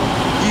troubled,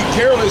 ye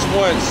careless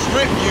ones,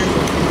 strip you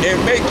and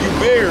make you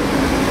bare,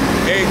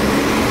 and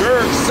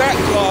gird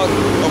sackcloth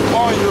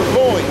upon your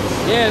loins.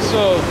 Yeah,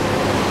 so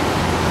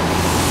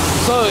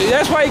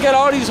that's why you got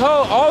all these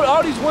hoes.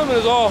 All these women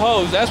is all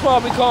hoes. That's why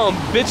we call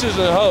them bitches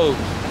and hoes.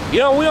 You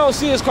know, we don't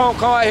see us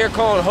out here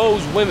calling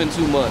hoes women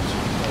too much.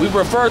 We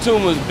refer to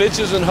them as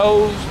bitches and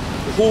hoes,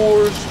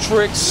 whores,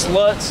 tricks,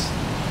 sluts.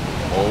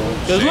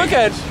 Cause look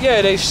at,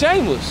 they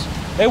shameless.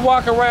 They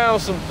walk around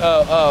some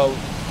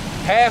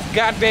half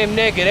goddamn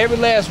naked. Every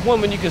last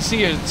woman you can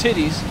see her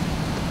titties.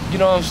 You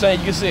know what I'm saying?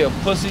 You can see her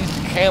pussies,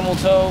 camel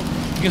toe.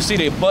 You can see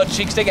their butt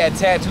cheeks. They got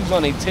tattoos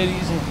on their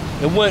titties.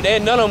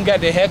 And none of them got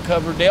their head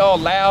covered. They all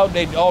loud.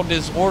 They all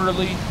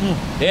disorderly.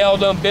 They all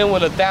done been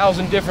with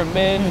 1,000 different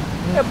men.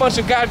 They're a bunch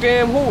of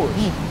goddamn whores.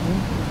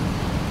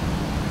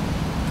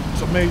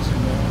 It's amazing,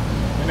 man.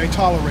 And they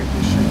tolerate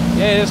this shit.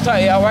 Yeah, it's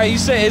tight. All right, you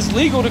say it's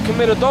legal to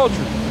commit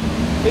adultery.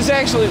 It's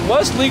actually,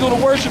 what's legal to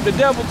worship the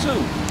devil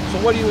too. So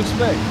what do you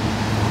expect?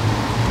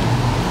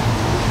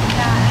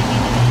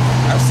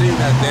 I've seen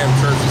that damn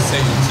church of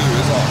Satan too.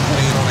 It's all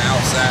clean on the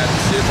outside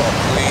and shit. It's all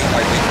clean,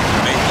 like they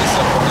make this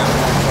up on that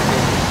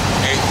motherfucker.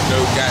 Ain't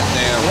no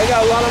goddamn. They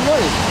got a lot of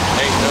money.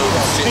 Ain't no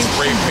shit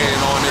spray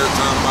painted on there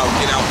talking about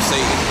get out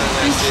Satan and none of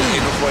that shit.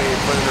 Ain't nobody in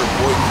front of their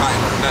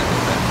boycotting or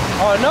nothing.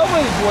 Oh,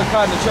 nobody's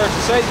boycotting the Church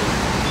of Satan.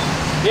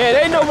 Yeah,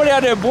 they ain't nobody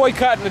out there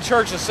boycotting the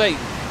Church of Satan.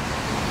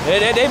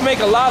 They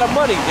make a lot of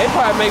money. They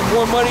probably make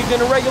more money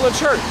than a regular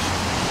church.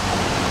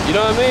 You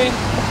know what I mean?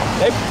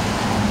 It's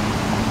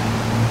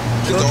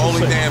the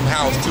only damn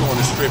house too on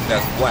the strip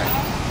that's black.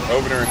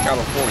 Over there in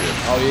California.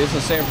 Oh yeah, it's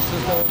in San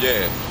Francisco?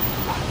 Yeah.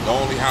 The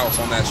only house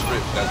on that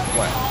strip that's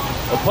black.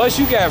 Well, plus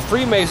you got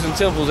Freemason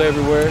temples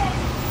everywhere.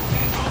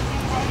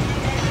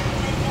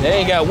 They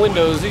ain't got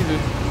windows either.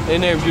 They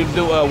never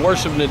do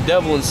worshiping the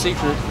devil in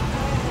secret.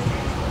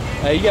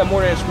 Hey, you got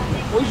more than that.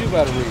 What you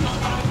about to read?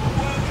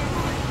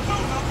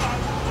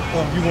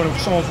 You want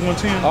Psalms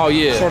 110? Oh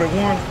yeah. Start at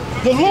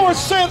 1. The Lord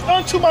said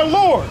unto my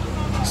Lord,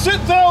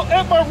 sit thou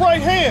at my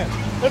right hand,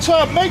 until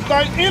I make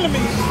thy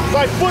enemies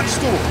thy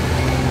footstool.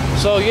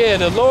 So yeah,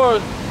 the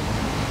Lord.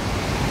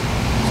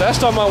 So that's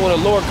talking about when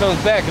the Lord comes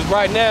back. Because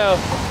right now,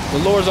 the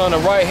Lord's on the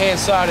right hand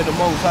side of the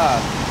Most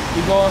High.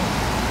 Keep going.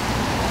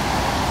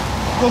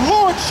 The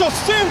Lord shall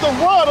send the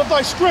rod of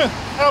thy strength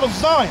out of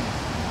Zion.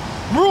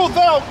 Rule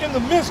thou in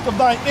the midst of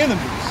thy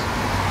enemies.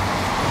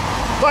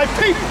 Thy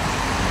people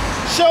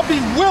shall be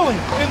willing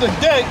in the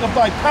day of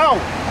thy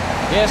power.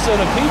 Yeah, so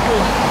the people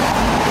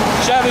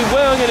shall be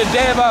willing in the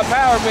day of our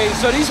power made.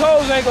 So these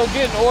hoes ain't gonna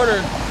get in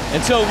order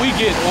until we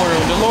get in order.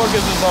 The Lord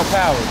gives us our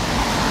power.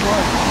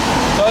 Right.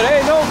 So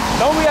they don't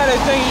be out there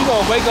thinking you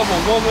gonna wake up a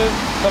woman.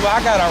 I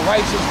got a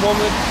righteous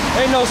woman.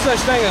 Ain't no such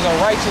thing as a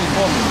righteous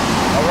woman.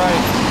 All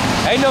right.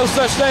 Ain't no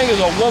such thing as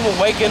a woman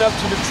waking up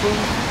to the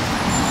truth.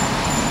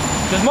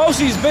 Because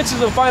most of these bitches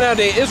will find out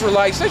they're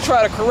Israelites, they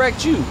try to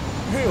correct you.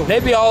 They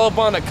be all up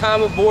on the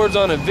comment boards,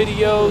 on the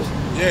videos.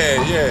 Yeah.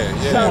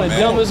 Sounding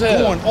dumb as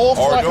hell. Going off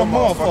like a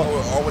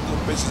motherfucker. All what them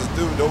bitches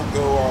do, they'll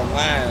go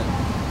online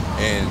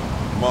and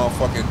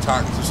motherfucking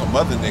talk to some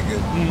other nigga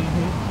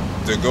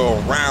to go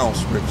around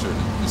scripture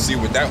to see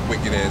what that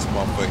wicked ass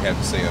motherfucker had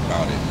to say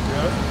about it.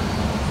 Yeah.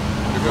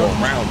 To go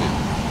around it.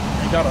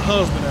 Ain't got a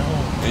husband at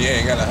home. Yeah,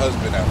 ain't got a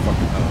husband at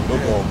fucking home.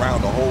 They'll go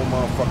around the whole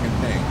motherfucking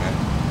thing, man.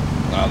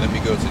 Let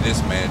me go to this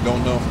man.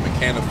 Don't know him from a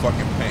can of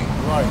fucking paint.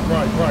 Right.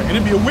 And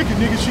it'd be a wicked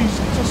nigga she's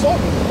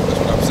assaulting.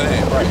 That's what I'm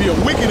saying. Right. It'd be a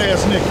wicked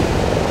ass nigga.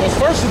 Because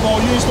first of all,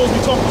 you ain't supposed to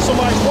be talking to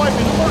somebody's wife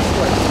in the first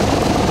place.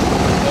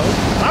 No.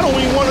 I don't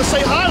even want to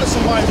say hi to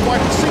somebody's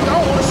wife. I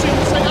don't want to see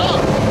them say hi.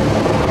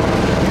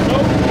 You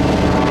know?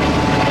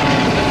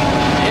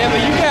 Yeah,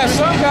 but you got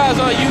some guys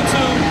on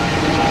YouTube,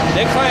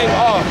 they claim,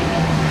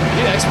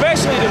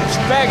 especially the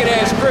faggot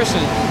ass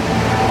Christians.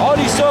 All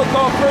these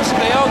so-called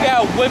Christians, they all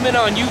got women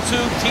on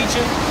YouTube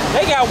teaching.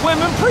 They got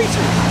women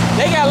preachers.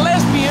 They got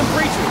lesbian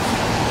preachers.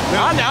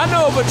 I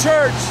know of a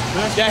church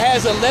that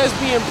has a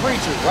lesbian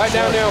preacher right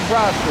down there on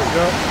Broad Street.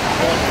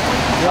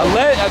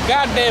 A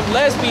goddamn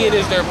lesbian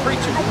is their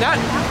preacher.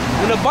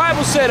 When the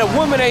Bible said a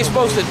woman ain't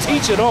supposed to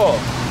teach at all.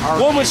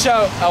 A woman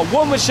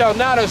shall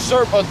not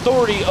usurp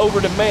authority over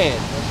the man.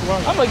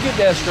 Right. I'm gonna get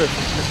that scripture.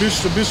 The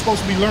bitch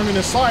supposed to be learning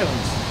in silence.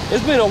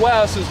 It's been a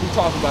while since we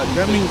talked about it.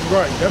 That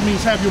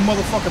means have your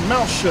motherfucking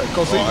mouth shut.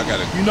 Cause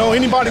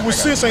anybody with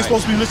sense ain't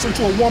supposed to be listening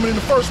to a woman in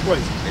the first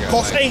place.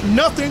 Cause ain't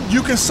nothing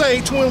you can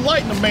say to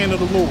enlighten a man of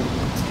the Lord.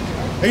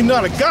 Ain't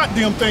not a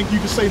goddamn thing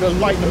you can say to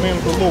enlighten a man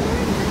of the Lord.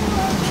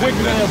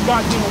 Wicked ass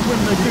goddamn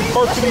women that give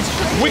birth to these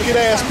wicked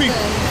ass people.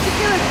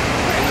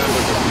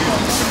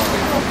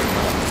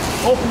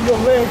 Open your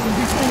legs and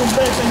be feeling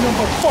back. Ain't nothing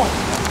but funk.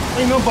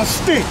 Ain't nothing but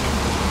stink.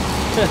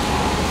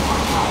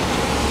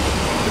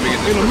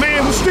 And a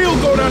man will still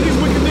go down, these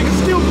wicked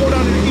niggas still go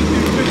down and eat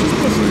these bitches'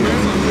 pussy,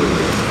 man.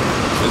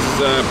 This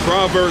is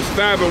Proverbs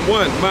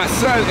 5:1. My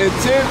son,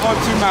 attend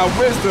unto my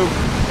wisdom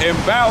and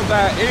bow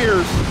thy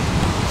ears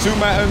to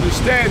my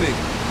understanding,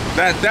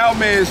 that thou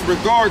mayest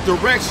regard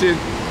direction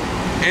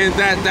and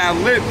that thy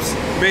lips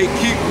may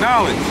keep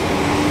knowledge.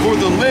 For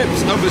the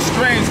lips of a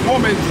strange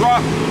woman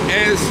drop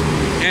as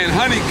an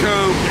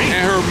honeycomb,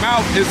 and her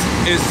mouth is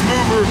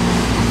smoother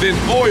than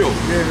oil.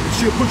 Yeah,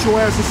 she'll put your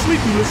ass to sleep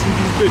and listen to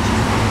these bitches.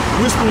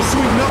 Whispering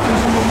sweet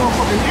nothings in your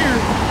motherfucking ear,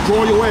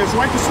 draw your ass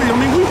right to sleep. I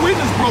mean, we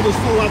witness brothers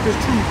fall out this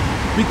truth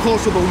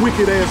because of a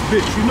wicked ass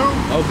bitch, you know?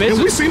 And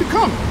we seen it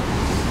coming.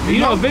 You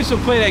know, a bitch will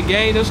play that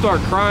game, they'll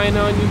start crying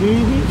on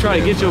you, try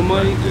to get your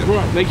money,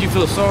 make you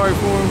feel sorry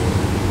for them.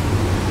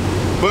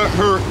 But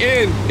her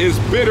end is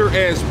bitter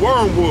as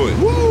wormwood.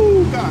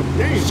 Woo, god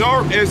damn.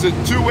 Sharp as a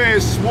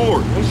two-edged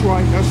sword. That's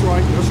right.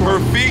 Her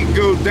feet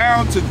go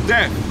down to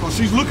death. Oh,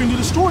 she's looking to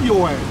destroy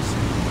your ass.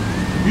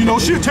 You know,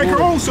 she'll take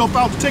her own self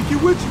out to take you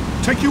with you.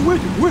 Take you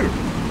with her.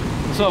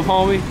 What's up,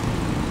 homie?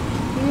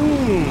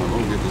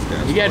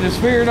 You got the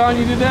spirit on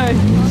you today?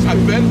 I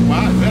better.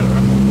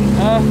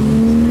 Huh?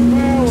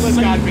 Well, let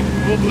God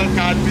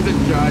be the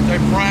judge. I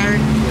pray.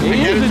 I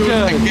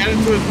get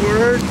into His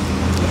Word.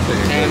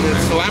 And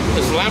it's a lamp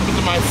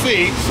into my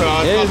feet, so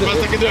it's the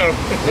best I can do.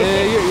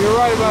 Yeah, you're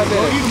right about that.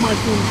 Well, either my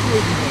food is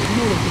good,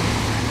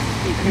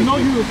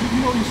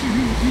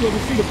 you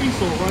ever see the peace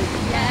soul, right?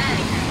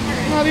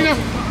 How do you know?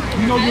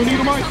 You know you're an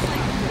Edomite?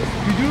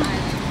 You do?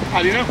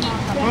 How do you know?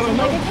 I don't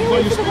know.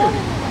 Well, your spirit.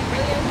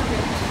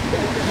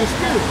 Your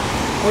spirit.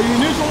 Are you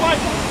an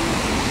Israelite?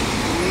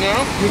 No.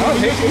 You're not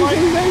an Israelite?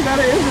 He's not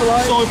an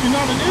Israelite. So if you're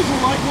not an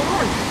Israelite, what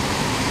are you?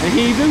 A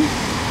heathen?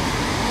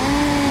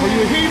 Are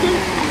you a heathen?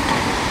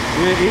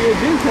 Yeah, he a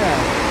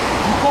Gentile.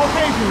 You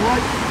Caucasian,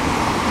 right?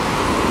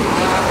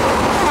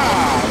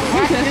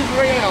 Black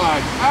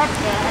Israelite.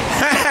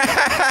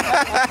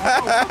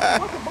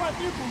 What's a black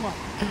Israelite?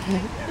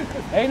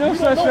 Ain't no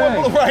such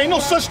thing. Right, ain't no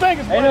such thing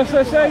as black. Ain't no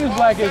such thing as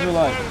black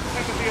Israelite.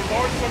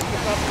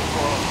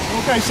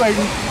 Okay,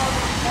 Satan.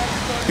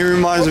 He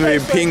reminds me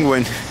of a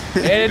penguin.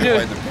 Yeah, they do.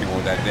 The penguin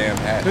with that damn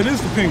hat. That is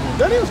the penguin.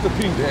 That is the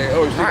penguin. Yeah,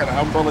 oh, she got an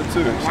umbrella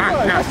too.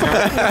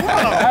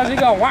 How's he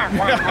go? Whack,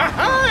 whack, whack.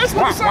 That's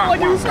what it sounds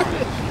like you said.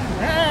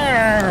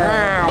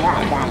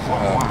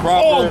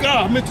 Oh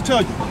God, I meant to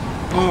tell you.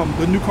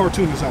 The new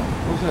cartoon is out.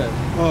 What's that?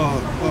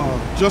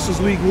 Justice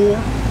League War.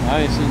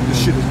 I ain't seen This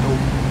shit is dope.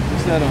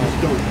 What's that on? It's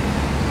dope.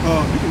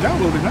 You can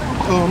download it now.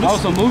 Oh,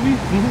 it's a movie?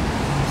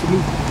 It's a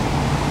movie.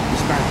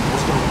 It's bad.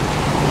 It's dope.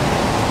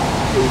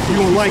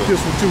 You're gonna like this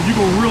one too. You're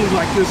gonna really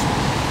like this one.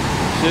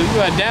 Shit, we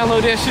gotta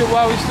download that shit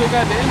while we still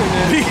got the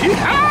internet.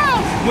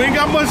 Yeah. We ain't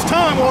got much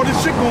time. All this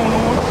shit going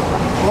on.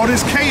 All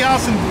this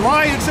chaos and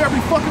riots every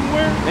fucking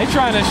where. They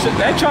trying to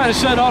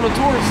shut all the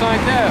torrent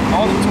sites down.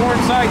 All the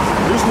torrent sites.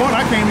 There's one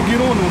I can't even get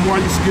on no more.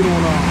 I used to get on.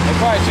 They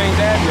probably changed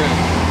the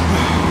address.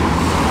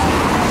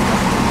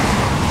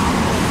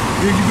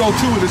 Here you go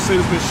to it, it said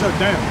it's been shut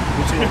down.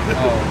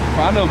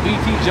 I know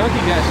BT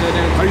Junkie got shut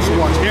down. I used to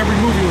watch every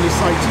movie on this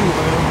site too,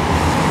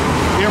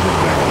 man.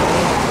 Everything.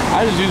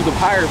 I just use the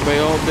Pirate Bay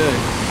all day.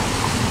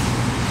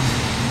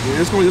 Yeah,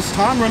 it's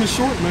time running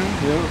short, man.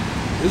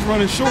 Yeah. It's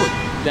running short.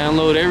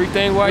 Download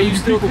everything while you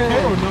still can.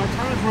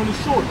 Time's running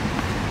short.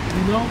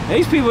 You know?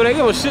 These people, they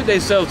gonna shit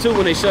themselves too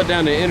when they shut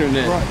down the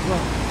internet.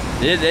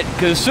 Right.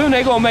 Cause soon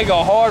they gonna make it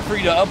hard for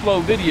you to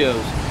upload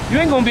videos. You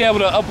ain't gonna be able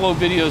to upload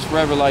videos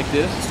forever like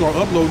this. Start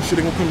uploading shit,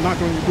 they gonna come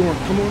knock on your door.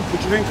 Come on,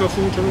 put your handcuffs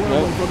on, turn around,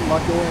 motherfucker,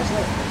 lock your ass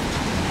up.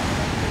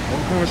 All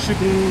kind of shit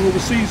going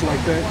overseas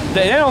like that.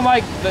 They don't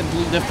like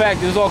the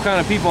fact there's all kind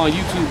of people on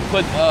YouTube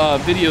put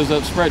videos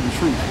up spreading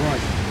truth.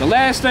 Right. The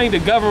last thing the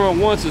government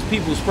wants is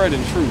people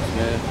spreading truth,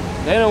 man.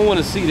 They don't want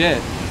to see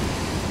that.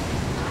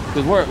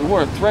 Because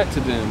we're a threat to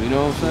them, you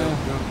know what I'm saying?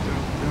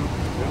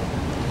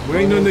 Well,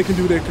 ain't nothing they can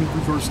do that can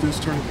reverse this,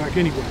 turn it back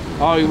anyway.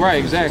 Oh, you're right,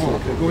 exactly. Oh,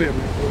 okay, go ahead,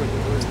 man. Go ahead.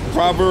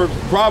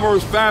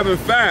 Proverbs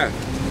 5:5.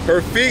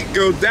 Her feet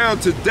go down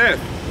to death.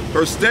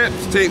 Her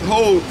steps take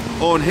hold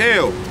on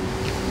hell.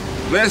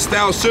 Lest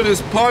thou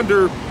shouldest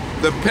ponder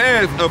the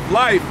path of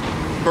life.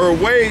 Her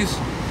ways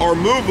are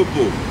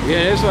movable.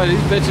 Yeah, that's why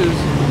these bitches,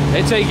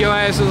 they take your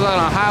asses on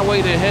a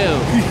highway to hell.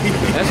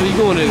 That's what you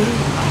going to do.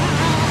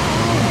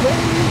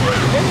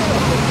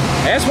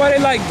 That's why they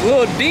like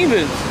little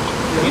demons.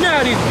 You know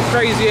how these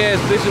crazy ass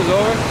bitches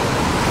are.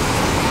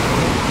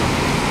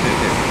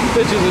 These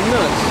bitches are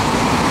nuts.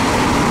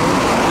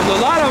 There's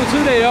a lot of them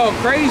too, they all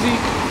crazy.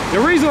 The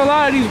reason a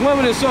lot of these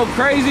women are so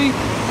crazy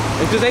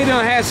is because they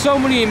done had so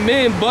many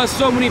men bust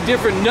so many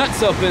different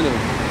nuts up in them.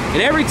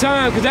 And every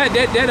time, because that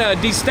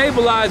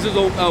destabilizes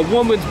a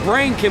woman's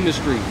brain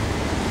chemistry.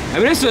 I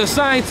mean, it's a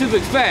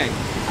scientific fact.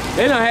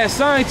 They done had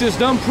scientists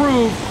done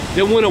prove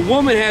that when a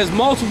woman has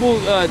multiple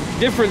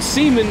different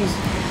semens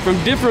from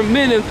different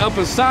men up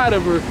inside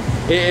of her,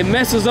 it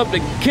messes up the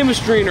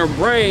chemistry in her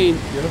brain,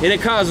 and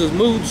it causes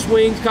mood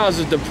swings,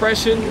 causes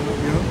depression,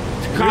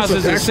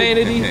 causes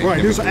insanity.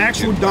 Right, there's an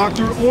actual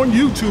doctor on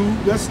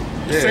YouTube that's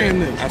saying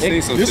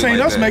this. This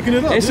ain't us making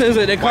it up. It says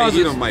that it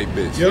causes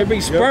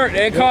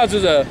it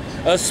causes a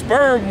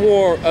sperm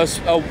war,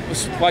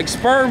 like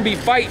sperm be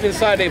fighting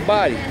inside their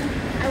body.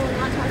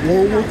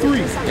 World War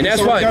III. And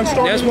that's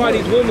why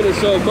these women are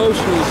so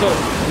emotional, so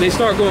they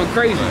start going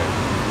crazy.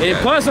 And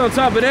plus on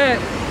top of that,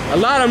 a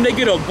lot of them, they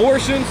get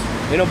abortions,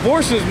 and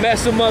abortions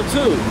mess them up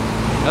too.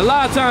 A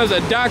lot of times a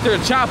doctor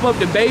will chop up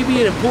the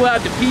baby and pull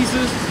out the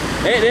pieces,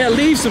 and they'll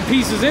leave some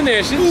pieces in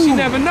there. She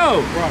never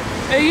know. Right.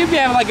 Hey, you be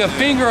having like a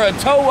finger or a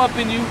toe up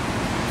in you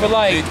for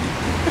like,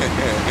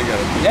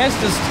 that's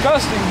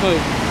disgusting, but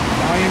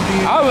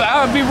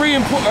I would be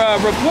reading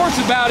reports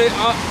about it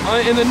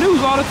in the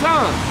news all the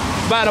time.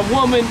 About a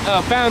woman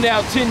found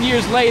out 10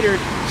 years later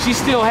she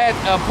still had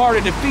a part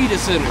of the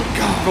fetus in her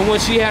from when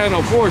she had an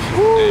abortion.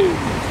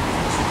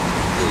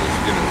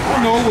 I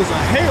know it was a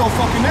hell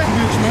fucking that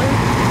bitch, man.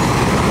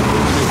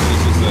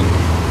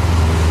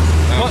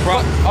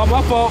 Oh,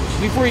 my fault.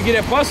 Before you get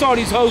it, plus all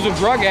these hoes are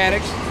drug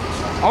addicts.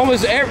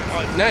 Almost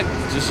not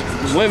just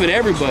women,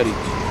 everybody.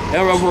 And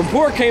a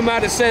report came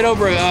out that said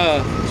over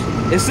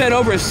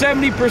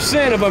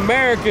 70% of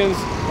Americans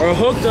are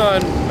hooked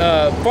on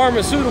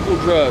pharmaceutical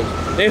drugs.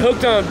 They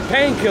hooked on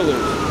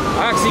painkillers,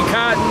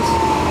 Oxycontins,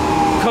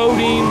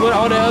 codeine,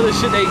 all that other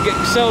shit they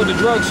sell at the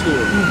drugstore.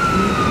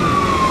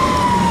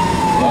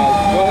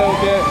 Go ahead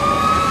with that.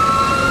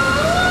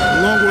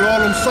 Along with all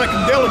them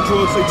psychedelic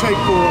drugs they take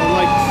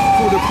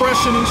for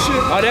depression and shit.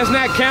 Oh, that's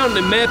not counting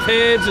the meth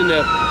heads and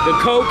the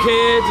coke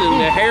heads and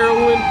the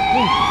heroin.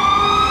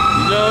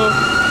 You know?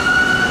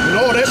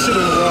 And all that shit on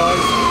the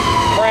rise.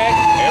 Crack.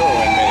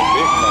 Heroin made a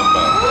big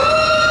comeback.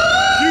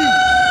 Huge.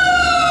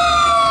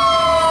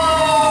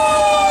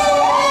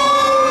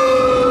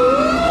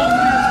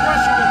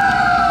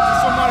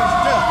 Somebody's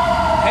death.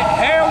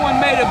 Heroin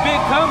made a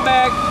big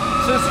comeback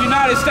since the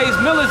United States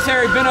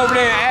military been over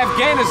there in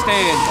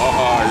Afghanistan.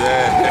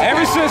 Yeah.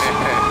 Ever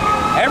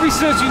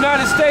since the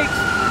United States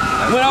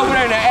went over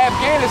there to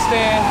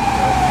Afghanistan,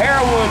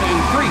 heroin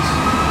increased.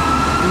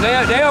 And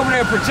they over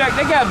there protect.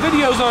 They got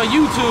videos on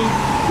YouTube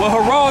with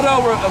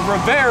Geraldo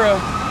Rivera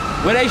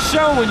where they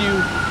showing you.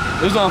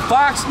 It was on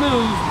Fox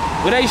News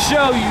where they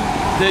show you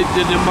that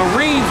the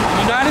Marines,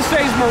 United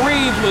States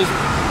Marines, was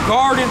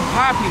guarding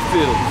poppy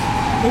fields.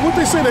 And what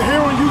they say, the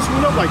heroin use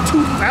went up like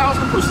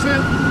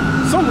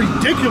 2,000%. Some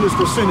ridiculous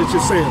percentage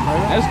you're saying, man.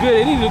 That's good.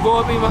 It needs to go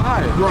up even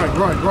higher.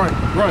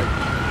 Right.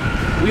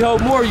 We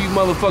hope more of you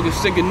motherfuckers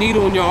stick a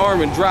needle in your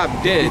arm and drop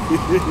dead.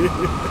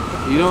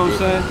 You know what I'm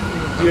saying?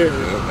 Yeah.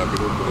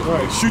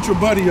 Right. Shoot your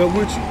buddy up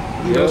with you.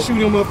 You know, shoot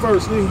him up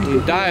first. Then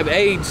you die of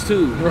AIDS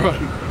too. Right.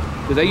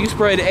 Because they used to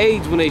spread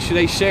AIDS when they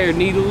share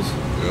needles.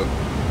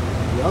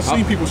 Yeah, I've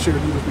seen people share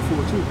needles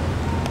before too.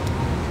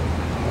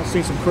 I've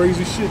seen some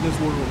crazy shit in this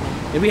world,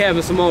 man. They be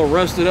having some old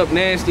rusted up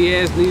nasty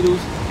ass needles.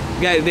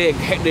 Got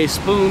their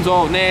spoons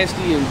all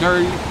nasty and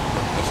dirty.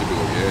 That should be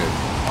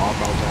all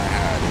about that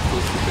high. They're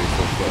supposed to be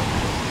fucked up.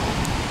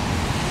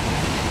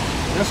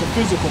 That's a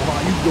physical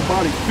high. Your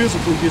body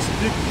physically gets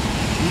addicted.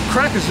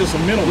 Crack is just a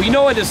mental. Well, you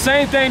know what? The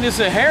same thing that's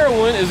in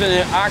heroin is in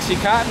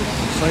Oxycontin.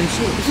 Same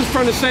shit. This is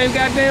from the same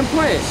goddamn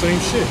plant. Same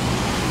shit.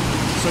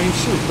 Same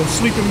shit. The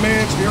sleeping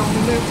meds, heroin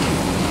in there too.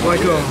 I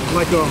can't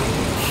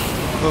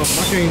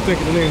even think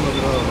of the name of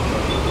it.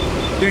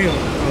 Damn.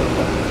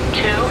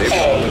 2A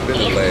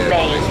East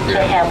Main to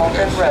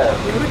Hamilton Road.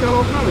 Yeah, they got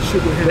all kind of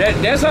shit with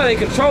heroin. That's how they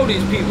control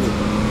these people.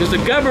 Because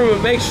the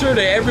government makes sure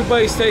that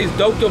everybody stays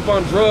doped up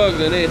on drugs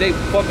and they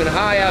fucking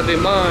high out their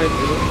mind.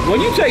 When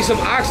you take some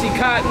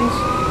Oxycontins,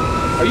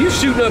 or you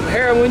shooting up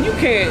heroin, you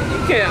can't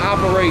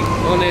operate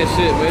on that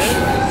shit, man.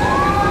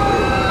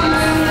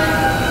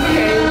 You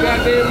can't even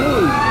goddamn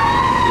move.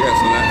 Yeah,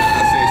 so I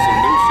seen some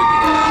new shit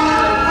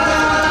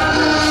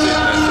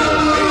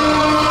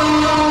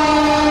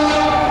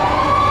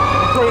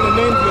I pray in the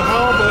name of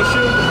Yahweh, but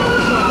shit,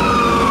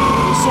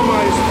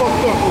 somebody's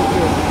fucked up over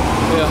there.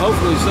 Yeah,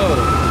 hopefully so.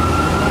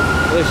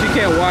 Well, she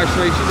can't walk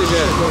straight, she did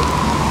that.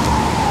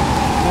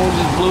 Mom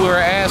just blew her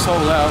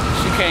asshole out.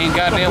 She can't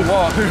goddamn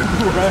walk.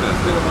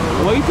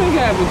 What do you think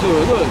happened to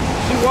her? Look,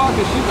 she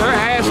walking, her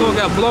asshole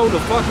got blown the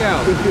fuck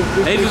out.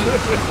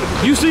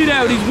 You see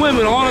that with these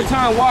women all the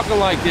time walking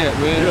like that,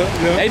 man.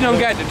 They done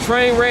got the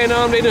train ran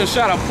on them, they done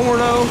shot a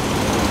porno.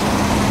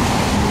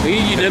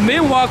 The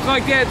men walk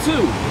like that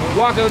too.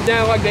 Walking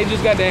down like they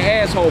just got their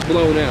asshole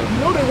blown out. You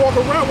know they walk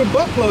around with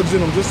butt plugs in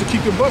them just to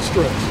keep their butt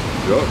stretched.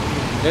 Yup.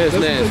 That's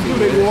nasty. What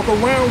they do. They walk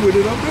around with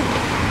it up there.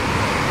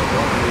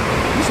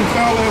 These some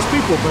foul ass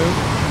people, man.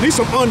 These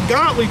some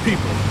ungodly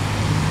people.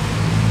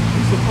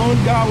 These some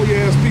ungodly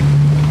ass people.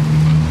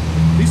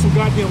 These some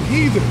goddamn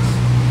heathens.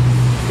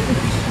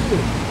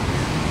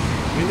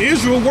 In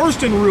Israel, worse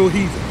than real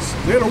heathens.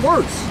 They're the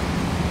worst.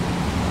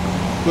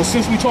 But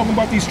since we talking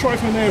about these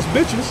trifling ass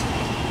bitches,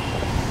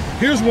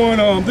 here's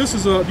one. This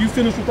is you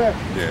finished with that?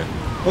 Yeah.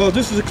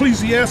 This is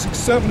Ecclesiastes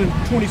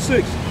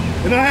 7:26.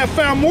 And I have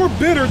found more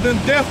bitter than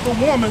death the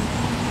woman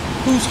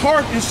whose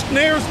heart is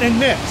snares and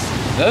nets.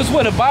 That's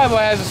what the Bible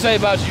has to say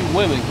about you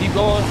women. Keep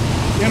going.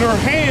 In her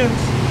hands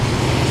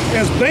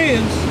as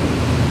bands,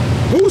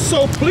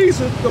 whoso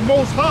pleaseth the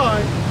Most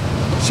High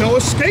shall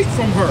escape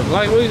from her.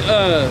 Like we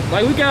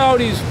got all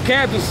these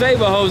Captain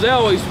Save a hoes. They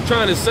always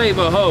trying to save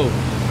a hoe,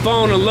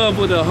 falling in love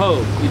with a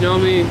hoe. You know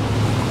what I mean?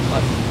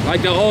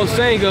 Like the old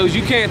saying goes,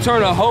 you can't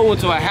turn a hoe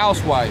into a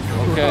housewife.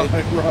 Okay,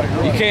 Right.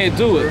 You can't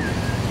do it.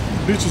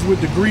 Bitches with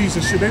degrees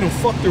and shit, they done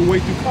fucked their way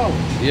through college.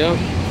 Yeah.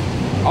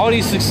 All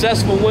these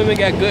successful women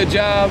got good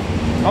jobs.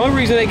 The only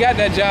reason they got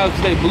that job is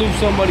because they blew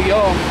somebody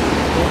off.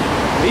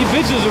 These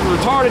bitches are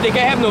retarded. They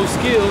have no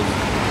skills.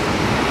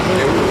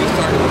 Yeah, we were just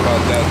talking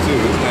about that too.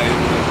 It's not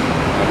even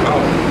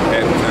about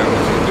at the time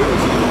what you do.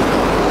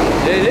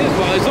 It is,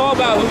 but it's all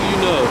about who you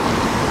know.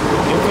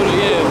 Who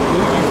you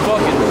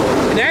fucking.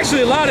 And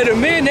actually, a lot of the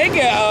men they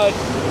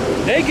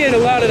get a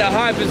lot of the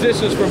high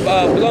positions for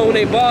blowing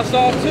their boss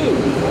off too.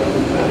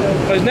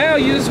 Because now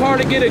it's hard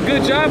to get a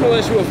good job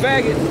unless you're a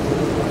faggot.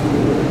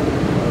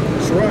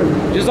 That's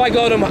right. Just like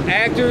all them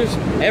actors,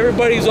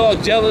 everybody's all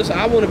jealous.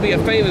 I want to be a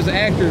famous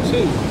actor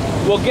too.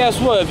 Well, guess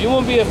what? If you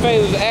want to be a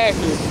famous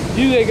actor,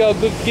 you gotta go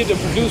get the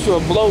producer a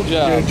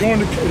blowjob. Yeah,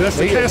 that's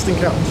the casting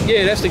couch.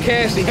 Yeah, that's the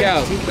casting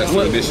couch.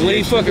 when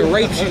he fucking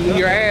rapes you in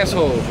your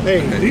asshole. Hey,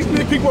 these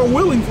big people are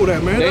willing for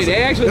that, man.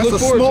 They actually look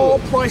forward to it.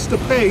 That's a small price to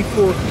pay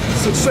for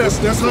success.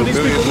 That's how these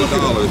people look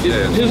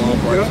at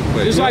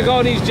it. Just like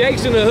all these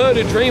jakes in the hood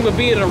that dream of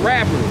being a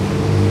rapper.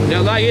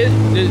 Now, like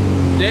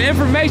the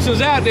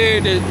information's out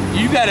there that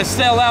you gotta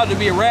sell out to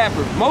be a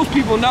rapper. Most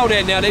people know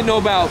that now. They know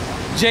about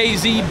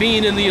Jay-Z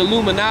being in the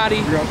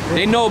Illuminati.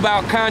 They know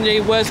about Kanye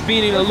West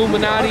being in the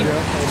Illuminati.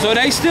 So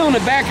they still in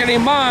the back of their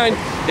mind,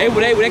 they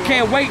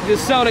can't wait to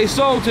sell their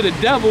soul to the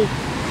devil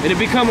and to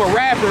become a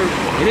rapper.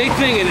 And they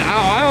thinking,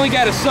 I only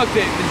got to suck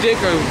the dick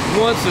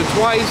once or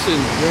twice and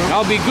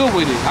I'll be good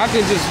with it. I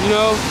can just, you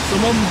know.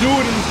 Some of them do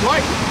it and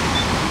like it.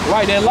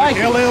 Right, they like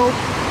it. LL.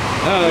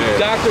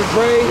 Dr.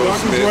 Dre.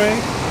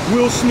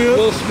 Will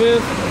Smith.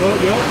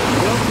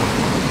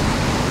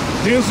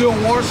 Denzel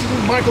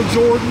Washington, Michael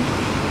Jordan.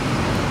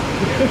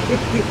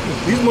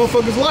 These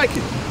motherfuckers like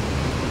it.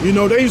 You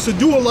know, they used to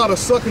do a lot of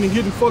sucking and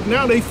getting fucked.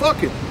 Now they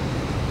fucking.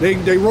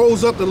 They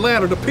rose up the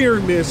ladder, the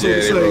pyramid, so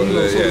to say.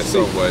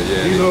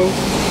 You know,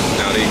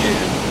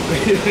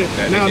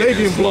 now they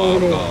getting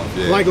blown off.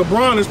 Like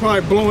LeBron is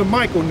probably blowing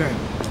Michael now.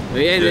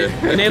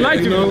 And they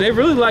like to, they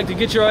really like to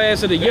get your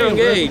ass at a young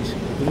age.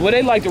 Well,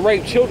 they like to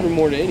rape children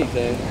more than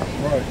anything.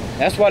 Right.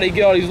 That's why they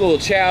get all these little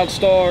child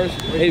stars.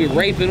 They be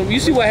raping them. You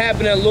see what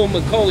happened to that little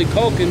Macaulay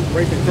Culkin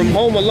from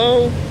Home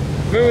Alone?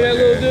 Remember that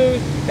little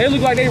dude? They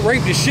look like they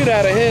raped the shit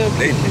out of him.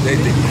 They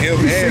him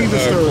and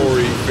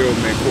Corey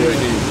Feldman,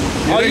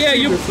 Oh yeah,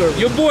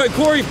 your boy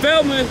Corey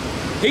Feldman,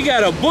 he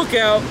got a book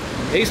out.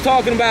 He's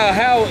talking about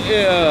how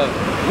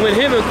when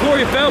him and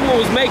Corey Feldman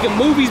was making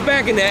movies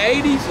back in the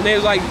 80s, and they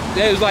was like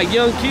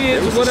young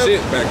kids or whatever.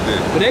 Shit back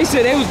then. But they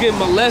said they was getting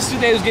molested,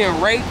 they was getting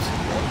raped,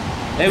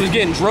 they was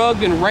getting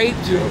drugged and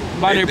raped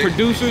by their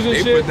producers and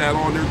shit. They put that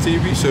on their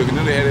TV show, because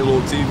then they had a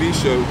little TV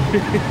show,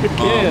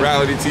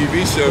 reality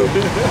TV show.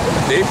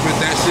 They put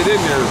that shit in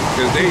there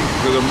because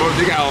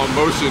they got all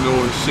emotional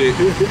and shit.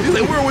 He's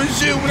like, where was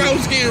you when I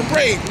was getting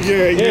raped?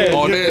 Yeah.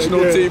 On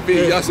national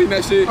TV. Y'all seen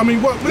that shit? I mean,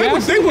 what? I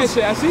seen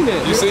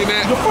that. You seen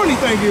that? The funny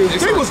thing is,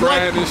 they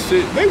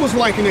was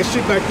liking that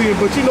shit back then,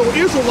 but you know,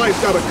 Israelites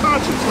got a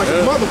conscience like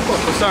a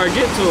motherfucker. Sorry,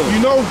 get to it.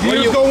 You know,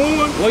 years go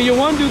on. Well, your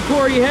one dude,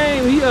 Corey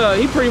Haim,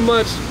 he pretty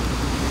much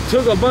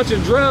took a bunch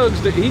of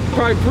drugs that he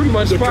pretty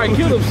much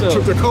killed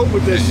himself. To cope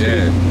with that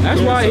shit.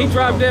 That's why he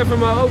dropped dead from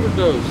my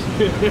overdose.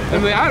 I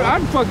mean,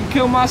 I'd fucking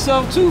kill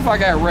myself too if I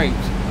got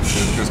raped.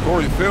 Because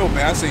Corey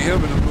Feldman, I seen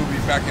him in a movie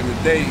back in the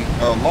day,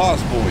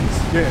 Lost Boys.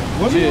 Yeah,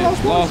 was it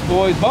Lost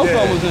Boys? Both of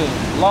them was in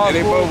Lost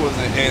Boys. They both was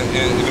in. And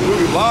in the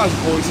movie Lost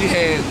Boys, he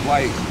had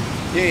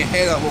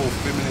that little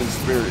feminine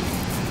spirit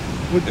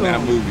in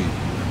that movie.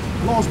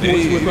 Lost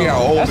Boys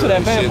that's what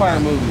that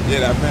vampire movie.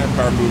 Yeah, that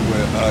vampire movie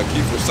with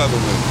Kiefer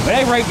Sutherland. But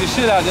they raped the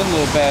shit out of them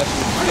little bastards.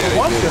 Yeah,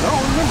 they did. I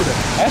don't remember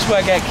that. That's why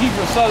I got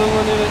Kiefer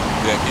Sutherland in it.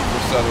 Yeah,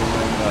 Kiefer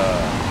Sutherland,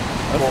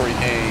 Corey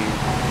Haim,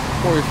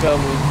 Corey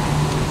Feldman.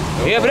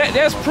 Yeah, but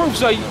that's proof.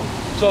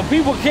 So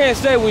people can't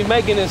say we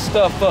making this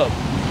stuff up.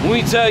 When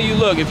we tell you,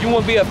 look, if you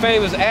want to be a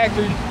famous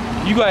actor,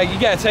 you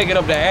gotta take it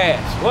up the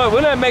ass. Well,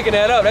 we're not making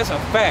that up. That's a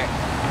fact.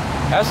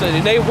 That's it.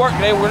 And they were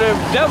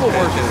devil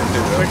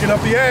worshippers. Picking up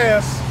the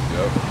ass.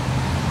 Yep.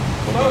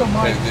 You can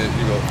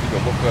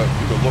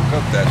look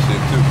up that shit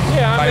too.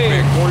 Yeah, I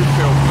mean, Corey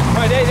Feldman.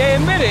 Right, they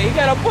admit it. He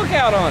got a book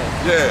out on it.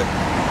 Yeah.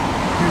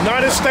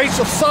 United States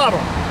of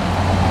Sodom.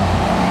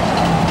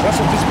 That's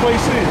what this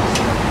place is.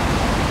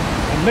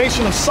 A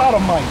nation of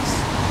sodomites.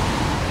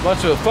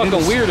 Bunch of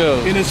fucking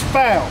weirdos. It is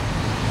foul.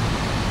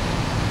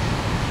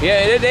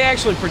 Yeah, they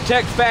actually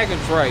protect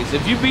faggots' rights.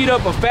 If you beat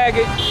up a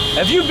faggot,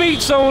 if you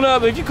beat someone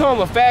up, if you call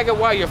them a faggot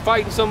while you're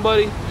fighting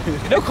somebody,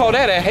 they'll call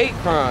that a hate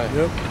crime.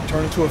 Yep,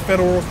 turn into a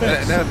federal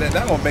offense. That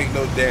don't make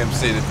no damn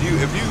sense. If you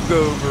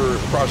go over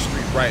across the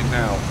street right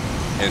now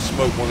and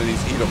smoke one of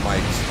these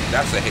Edomites,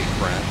 that's a hate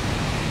crime.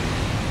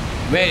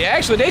 Man,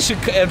 actually, they should.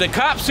 If the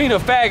cops seen a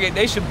faggot,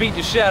 they should beat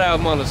the shit out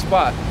of him on the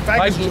spot.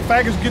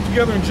 Faggots get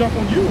together and jump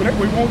on you, and that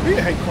way it won't be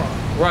a hate crime.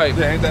 Right.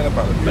 Yeah, ain't that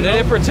about it? But then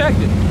they protect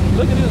it.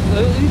 Look at this.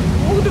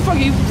 What the fuck?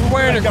 He's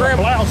wearing a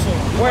grandma shirt.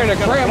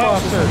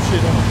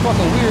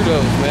 Fucking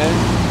weirdos, man.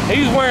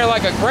 He's wearing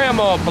like a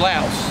grandma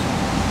blouse.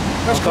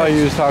 I thought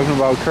you was talking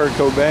about Kurt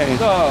Cobain.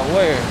 Oh,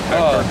 where?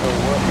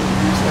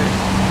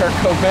 Kurt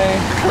Cobain.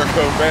 Kurt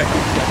Cobain.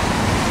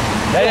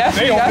 I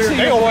see your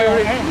boy.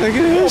 Look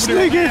at this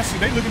nigga.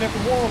 They looking at the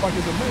wall like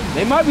it's a movie.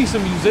 They might be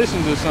some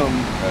musicians or something.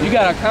 You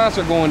got a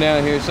concert going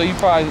down here, so you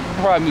probably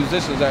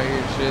musicians out here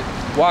and shit.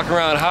 Walk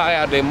around high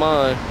out their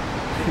mind.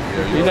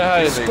 You know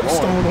how it's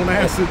stoned on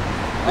acid.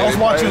 I was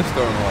watching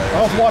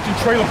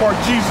Trailer Park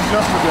Jesus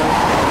yesterday.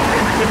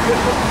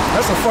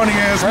 That's a funny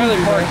ass movie.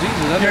 Trailer Park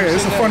Jesus. Yeah,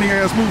 it's a funny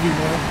ass movie,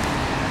 man.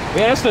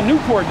 Yeah, that's the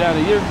Newport down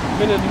there. You ever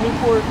been to the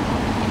Newport?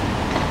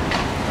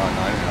 Oh,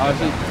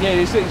 no, yeah,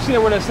 you see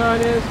where that sign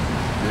is?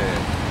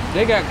 Yeah.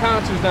 They got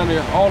concerts down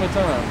there all the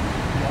time.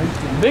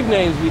 Big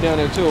names be down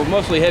there too,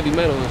 mostly heavy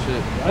metal and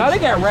shit. Now they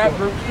got rap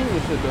groups too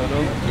and shit though,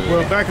 don't they?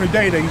 Well, back in the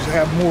day they used to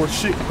have more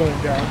shit going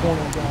on down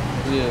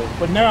there. Yeah.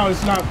 But now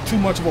it's not too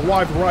much of a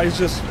wide variety, it's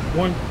just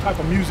one type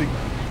of music.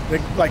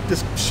 Like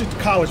this shit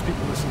college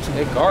people listen to.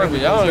 They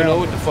garbage. I don't even know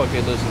what the fuck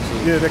they listen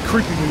to. Yeah, that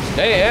creepy music.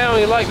 They don't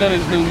even like none of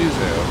this new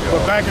music.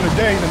 But back in the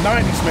day, in the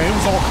 90s, man, it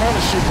was all kind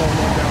of shit going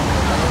on down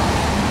there.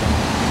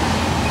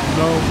 You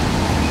know?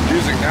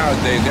 Music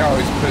nowadays, they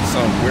always put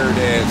some weird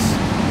ass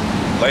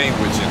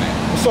language in it.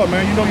 What's up,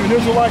 man? You know you're an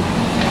Israelite?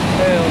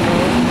 Hell no.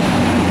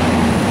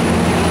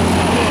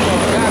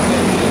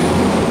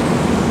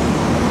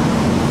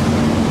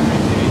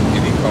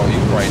 He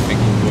probably think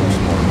he's real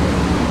smart.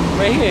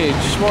 Man, he ain't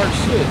smart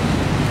shit.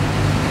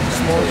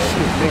 Smart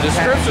shit. The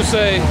scriptures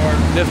say,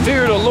 the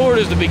fear of the Lord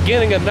is the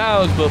beginning of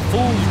knowledge, but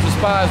fools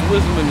despise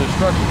wisdom and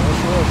instruction.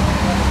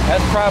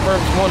 That's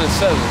Proverbs 1 and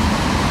 7.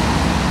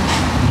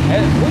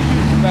 What you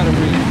about to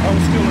read? I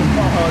was still in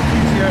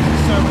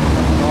Ecclesiastes 7.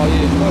 Oh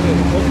yeah, go ahead.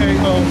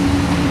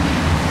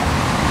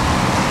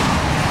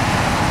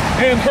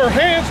 Okay, and her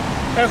hands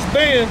as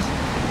bands,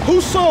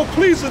 whoso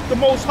pleaseth the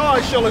Most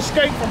High shall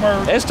escape from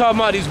her. It's talking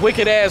about these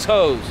wicked ass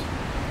hoes.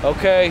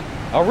 Okay,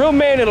 a real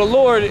man of the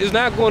Lord is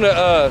not going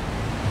to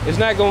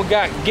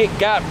get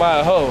got by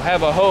a hoe.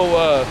 Have a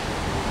hoe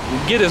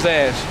get his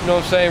ass. You know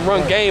what I'm saying?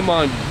 Run game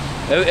on you.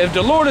 If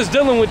the Lord is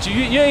dealing with you,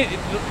 you ain't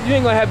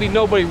gonna have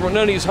none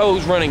of these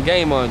hoes running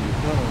game on you.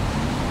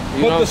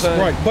 You know what I'm saying?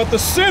 Right, but the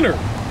sinner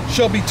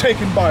shall be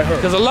taken by her.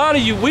 Because a lot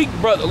of you weak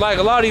brothers, like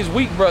a lot of these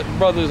weak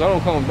brothers, I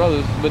don't call them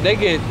brothers, but they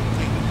get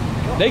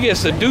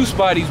seduced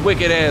by these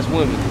wicked ass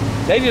women.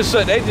 They just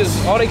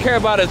all they care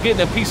about is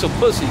getting a piece of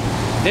pussy.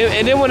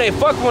 And then when they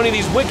fuck one of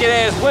these wicked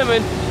ass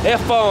women, they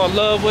fall in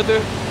love with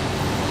her.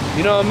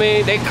 You know what I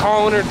mean? They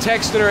calling her,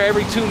 texting her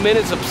every 2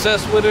 minutes,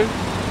 obsessed with her.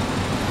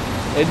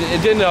 And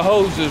then the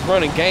hoes just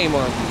running game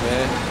on you,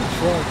 man. That's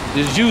right.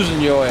 Just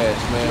using your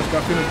ass, man. Just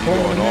got finished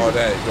Doing all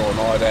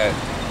that,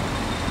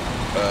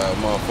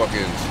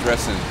 motherfucking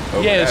stressing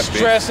over yeah, that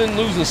stressing,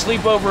 losing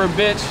sleep over a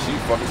bitch. She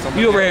fucking somebody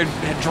You over else.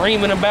 here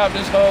dreaming about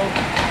this hoe.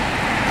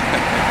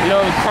 You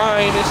know,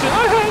 crying and shit.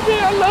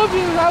 I love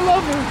you, I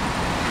love her.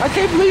 I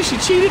can't believe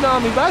she cheated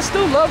on me, but I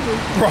still love her.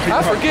 Right,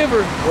 I forgive her.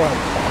 Right.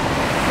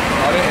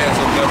 Oh, they had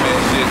some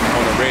dumbass shit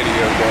on the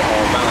radio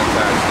on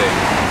Valentine's Day.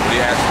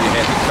 They actually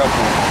had the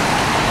couple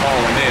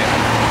calling in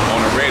on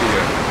the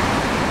radio.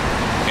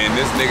 And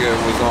this nigga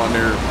was on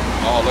there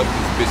all up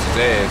this bitch's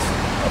ass,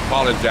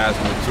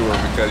 apologizing to her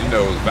because, you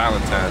know, it was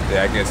Valentine's Day.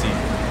 I guess he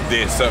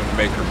did something to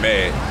make her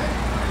mad.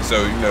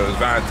 So, you know, it was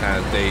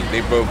Valentine's Day.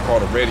 They both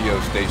called a radio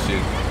station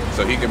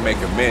so he can make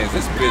amends.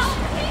 This bitch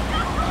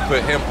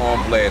put him on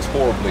blast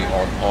horribly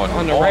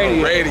on the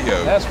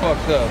radio. That's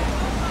fucked up.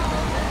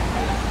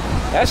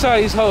 That's how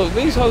these hoes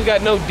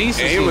got no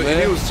decency, and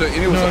man. He was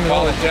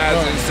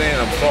apologizing, saying,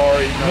 I'm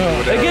sorry, you know,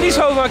 whatever. They get these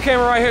hoes on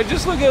camera right here.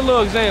 Just look at a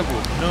little example.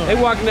 They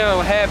walking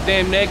down half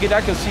damn naked.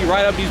 I can see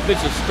right up these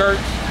bitches'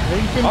 skirts. They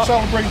ain't finished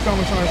celebrating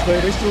Valentine's Day.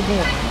 They still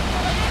going.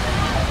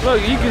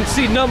 Look, you can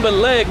see number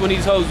leg when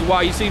these hoes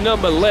wild. You see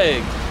number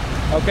leg.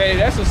 Okay,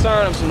 that's a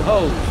sign of some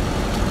hoes.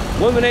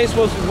 Women ain't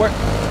supposed to wear,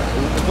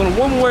 when a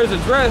woman wears a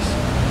dress,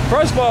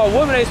 first of all,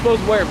 women ain't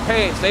supposed to wear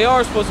pants. They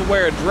are supposed to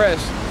wear a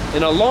dress.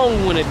 And a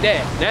long one at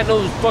that. Not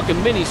those fucking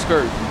mini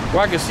skirts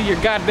where I can see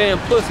your goddamn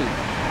pussy.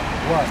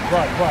 Right.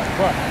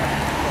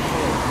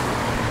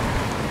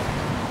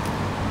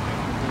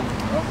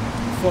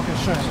 Fucking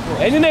shame.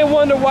 And then they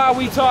wonder why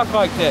we talk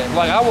like that.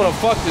 Like, I want to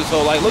fuck this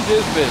hoe. Like, look at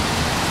this bitch.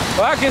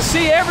 But I can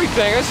see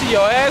everything. I see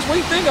your ass. What do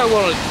you think I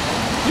want to?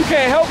 You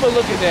can't help but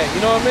look at that.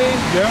 You know what I mean?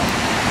 Yeah.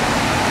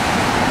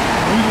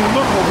 We don't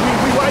look over.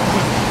 We like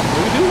women.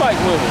 We do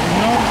like women. You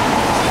know?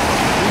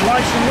 We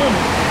like some women.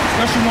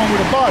 Especially one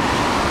with a body.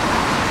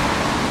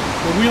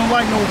 But we don't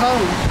like no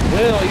hoes.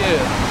 Hell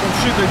yeah. Some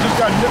shit that just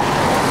got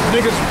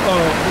niggas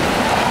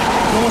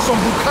doing some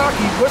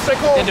bukkake. What's that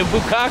called? And the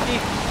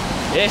bukkake?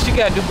 Yeah, she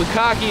got the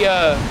bukkake,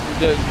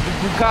 the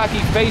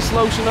bukkake face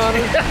lotion on her.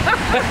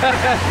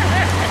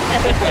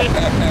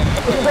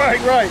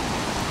 Right.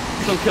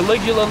 Some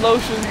Caligula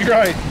lotion.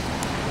 Right.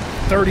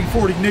 30,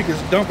 40 niggas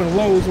dumping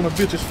loads on a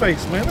bitch's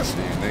face, man. That's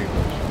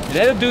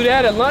They'll do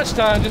that at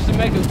lunchtime just to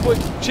make a quick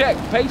check,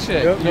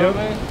 paycheck. You know what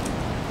I mean?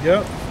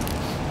 Yep.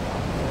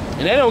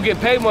 And they don't get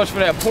paid much for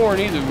that porn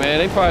either, man.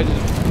 They probably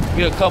just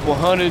get a couple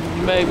hundred,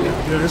 maybe.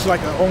 Yeah, it's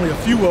like only a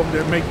few of them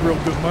that make real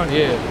good money.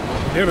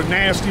 Yeah. They're the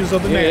nastiest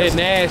of the nasty.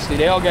 They're nasty.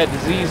 They all got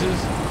diseases.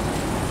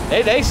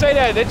 They say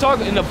that. They talk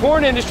in the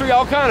porn industry,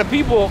 all kind of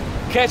people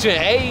catching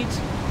AIDS.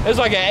 There's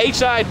like an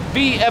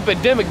HIV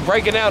epidemic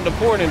breaking out in the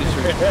porn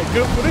industry.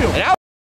 Good for them. And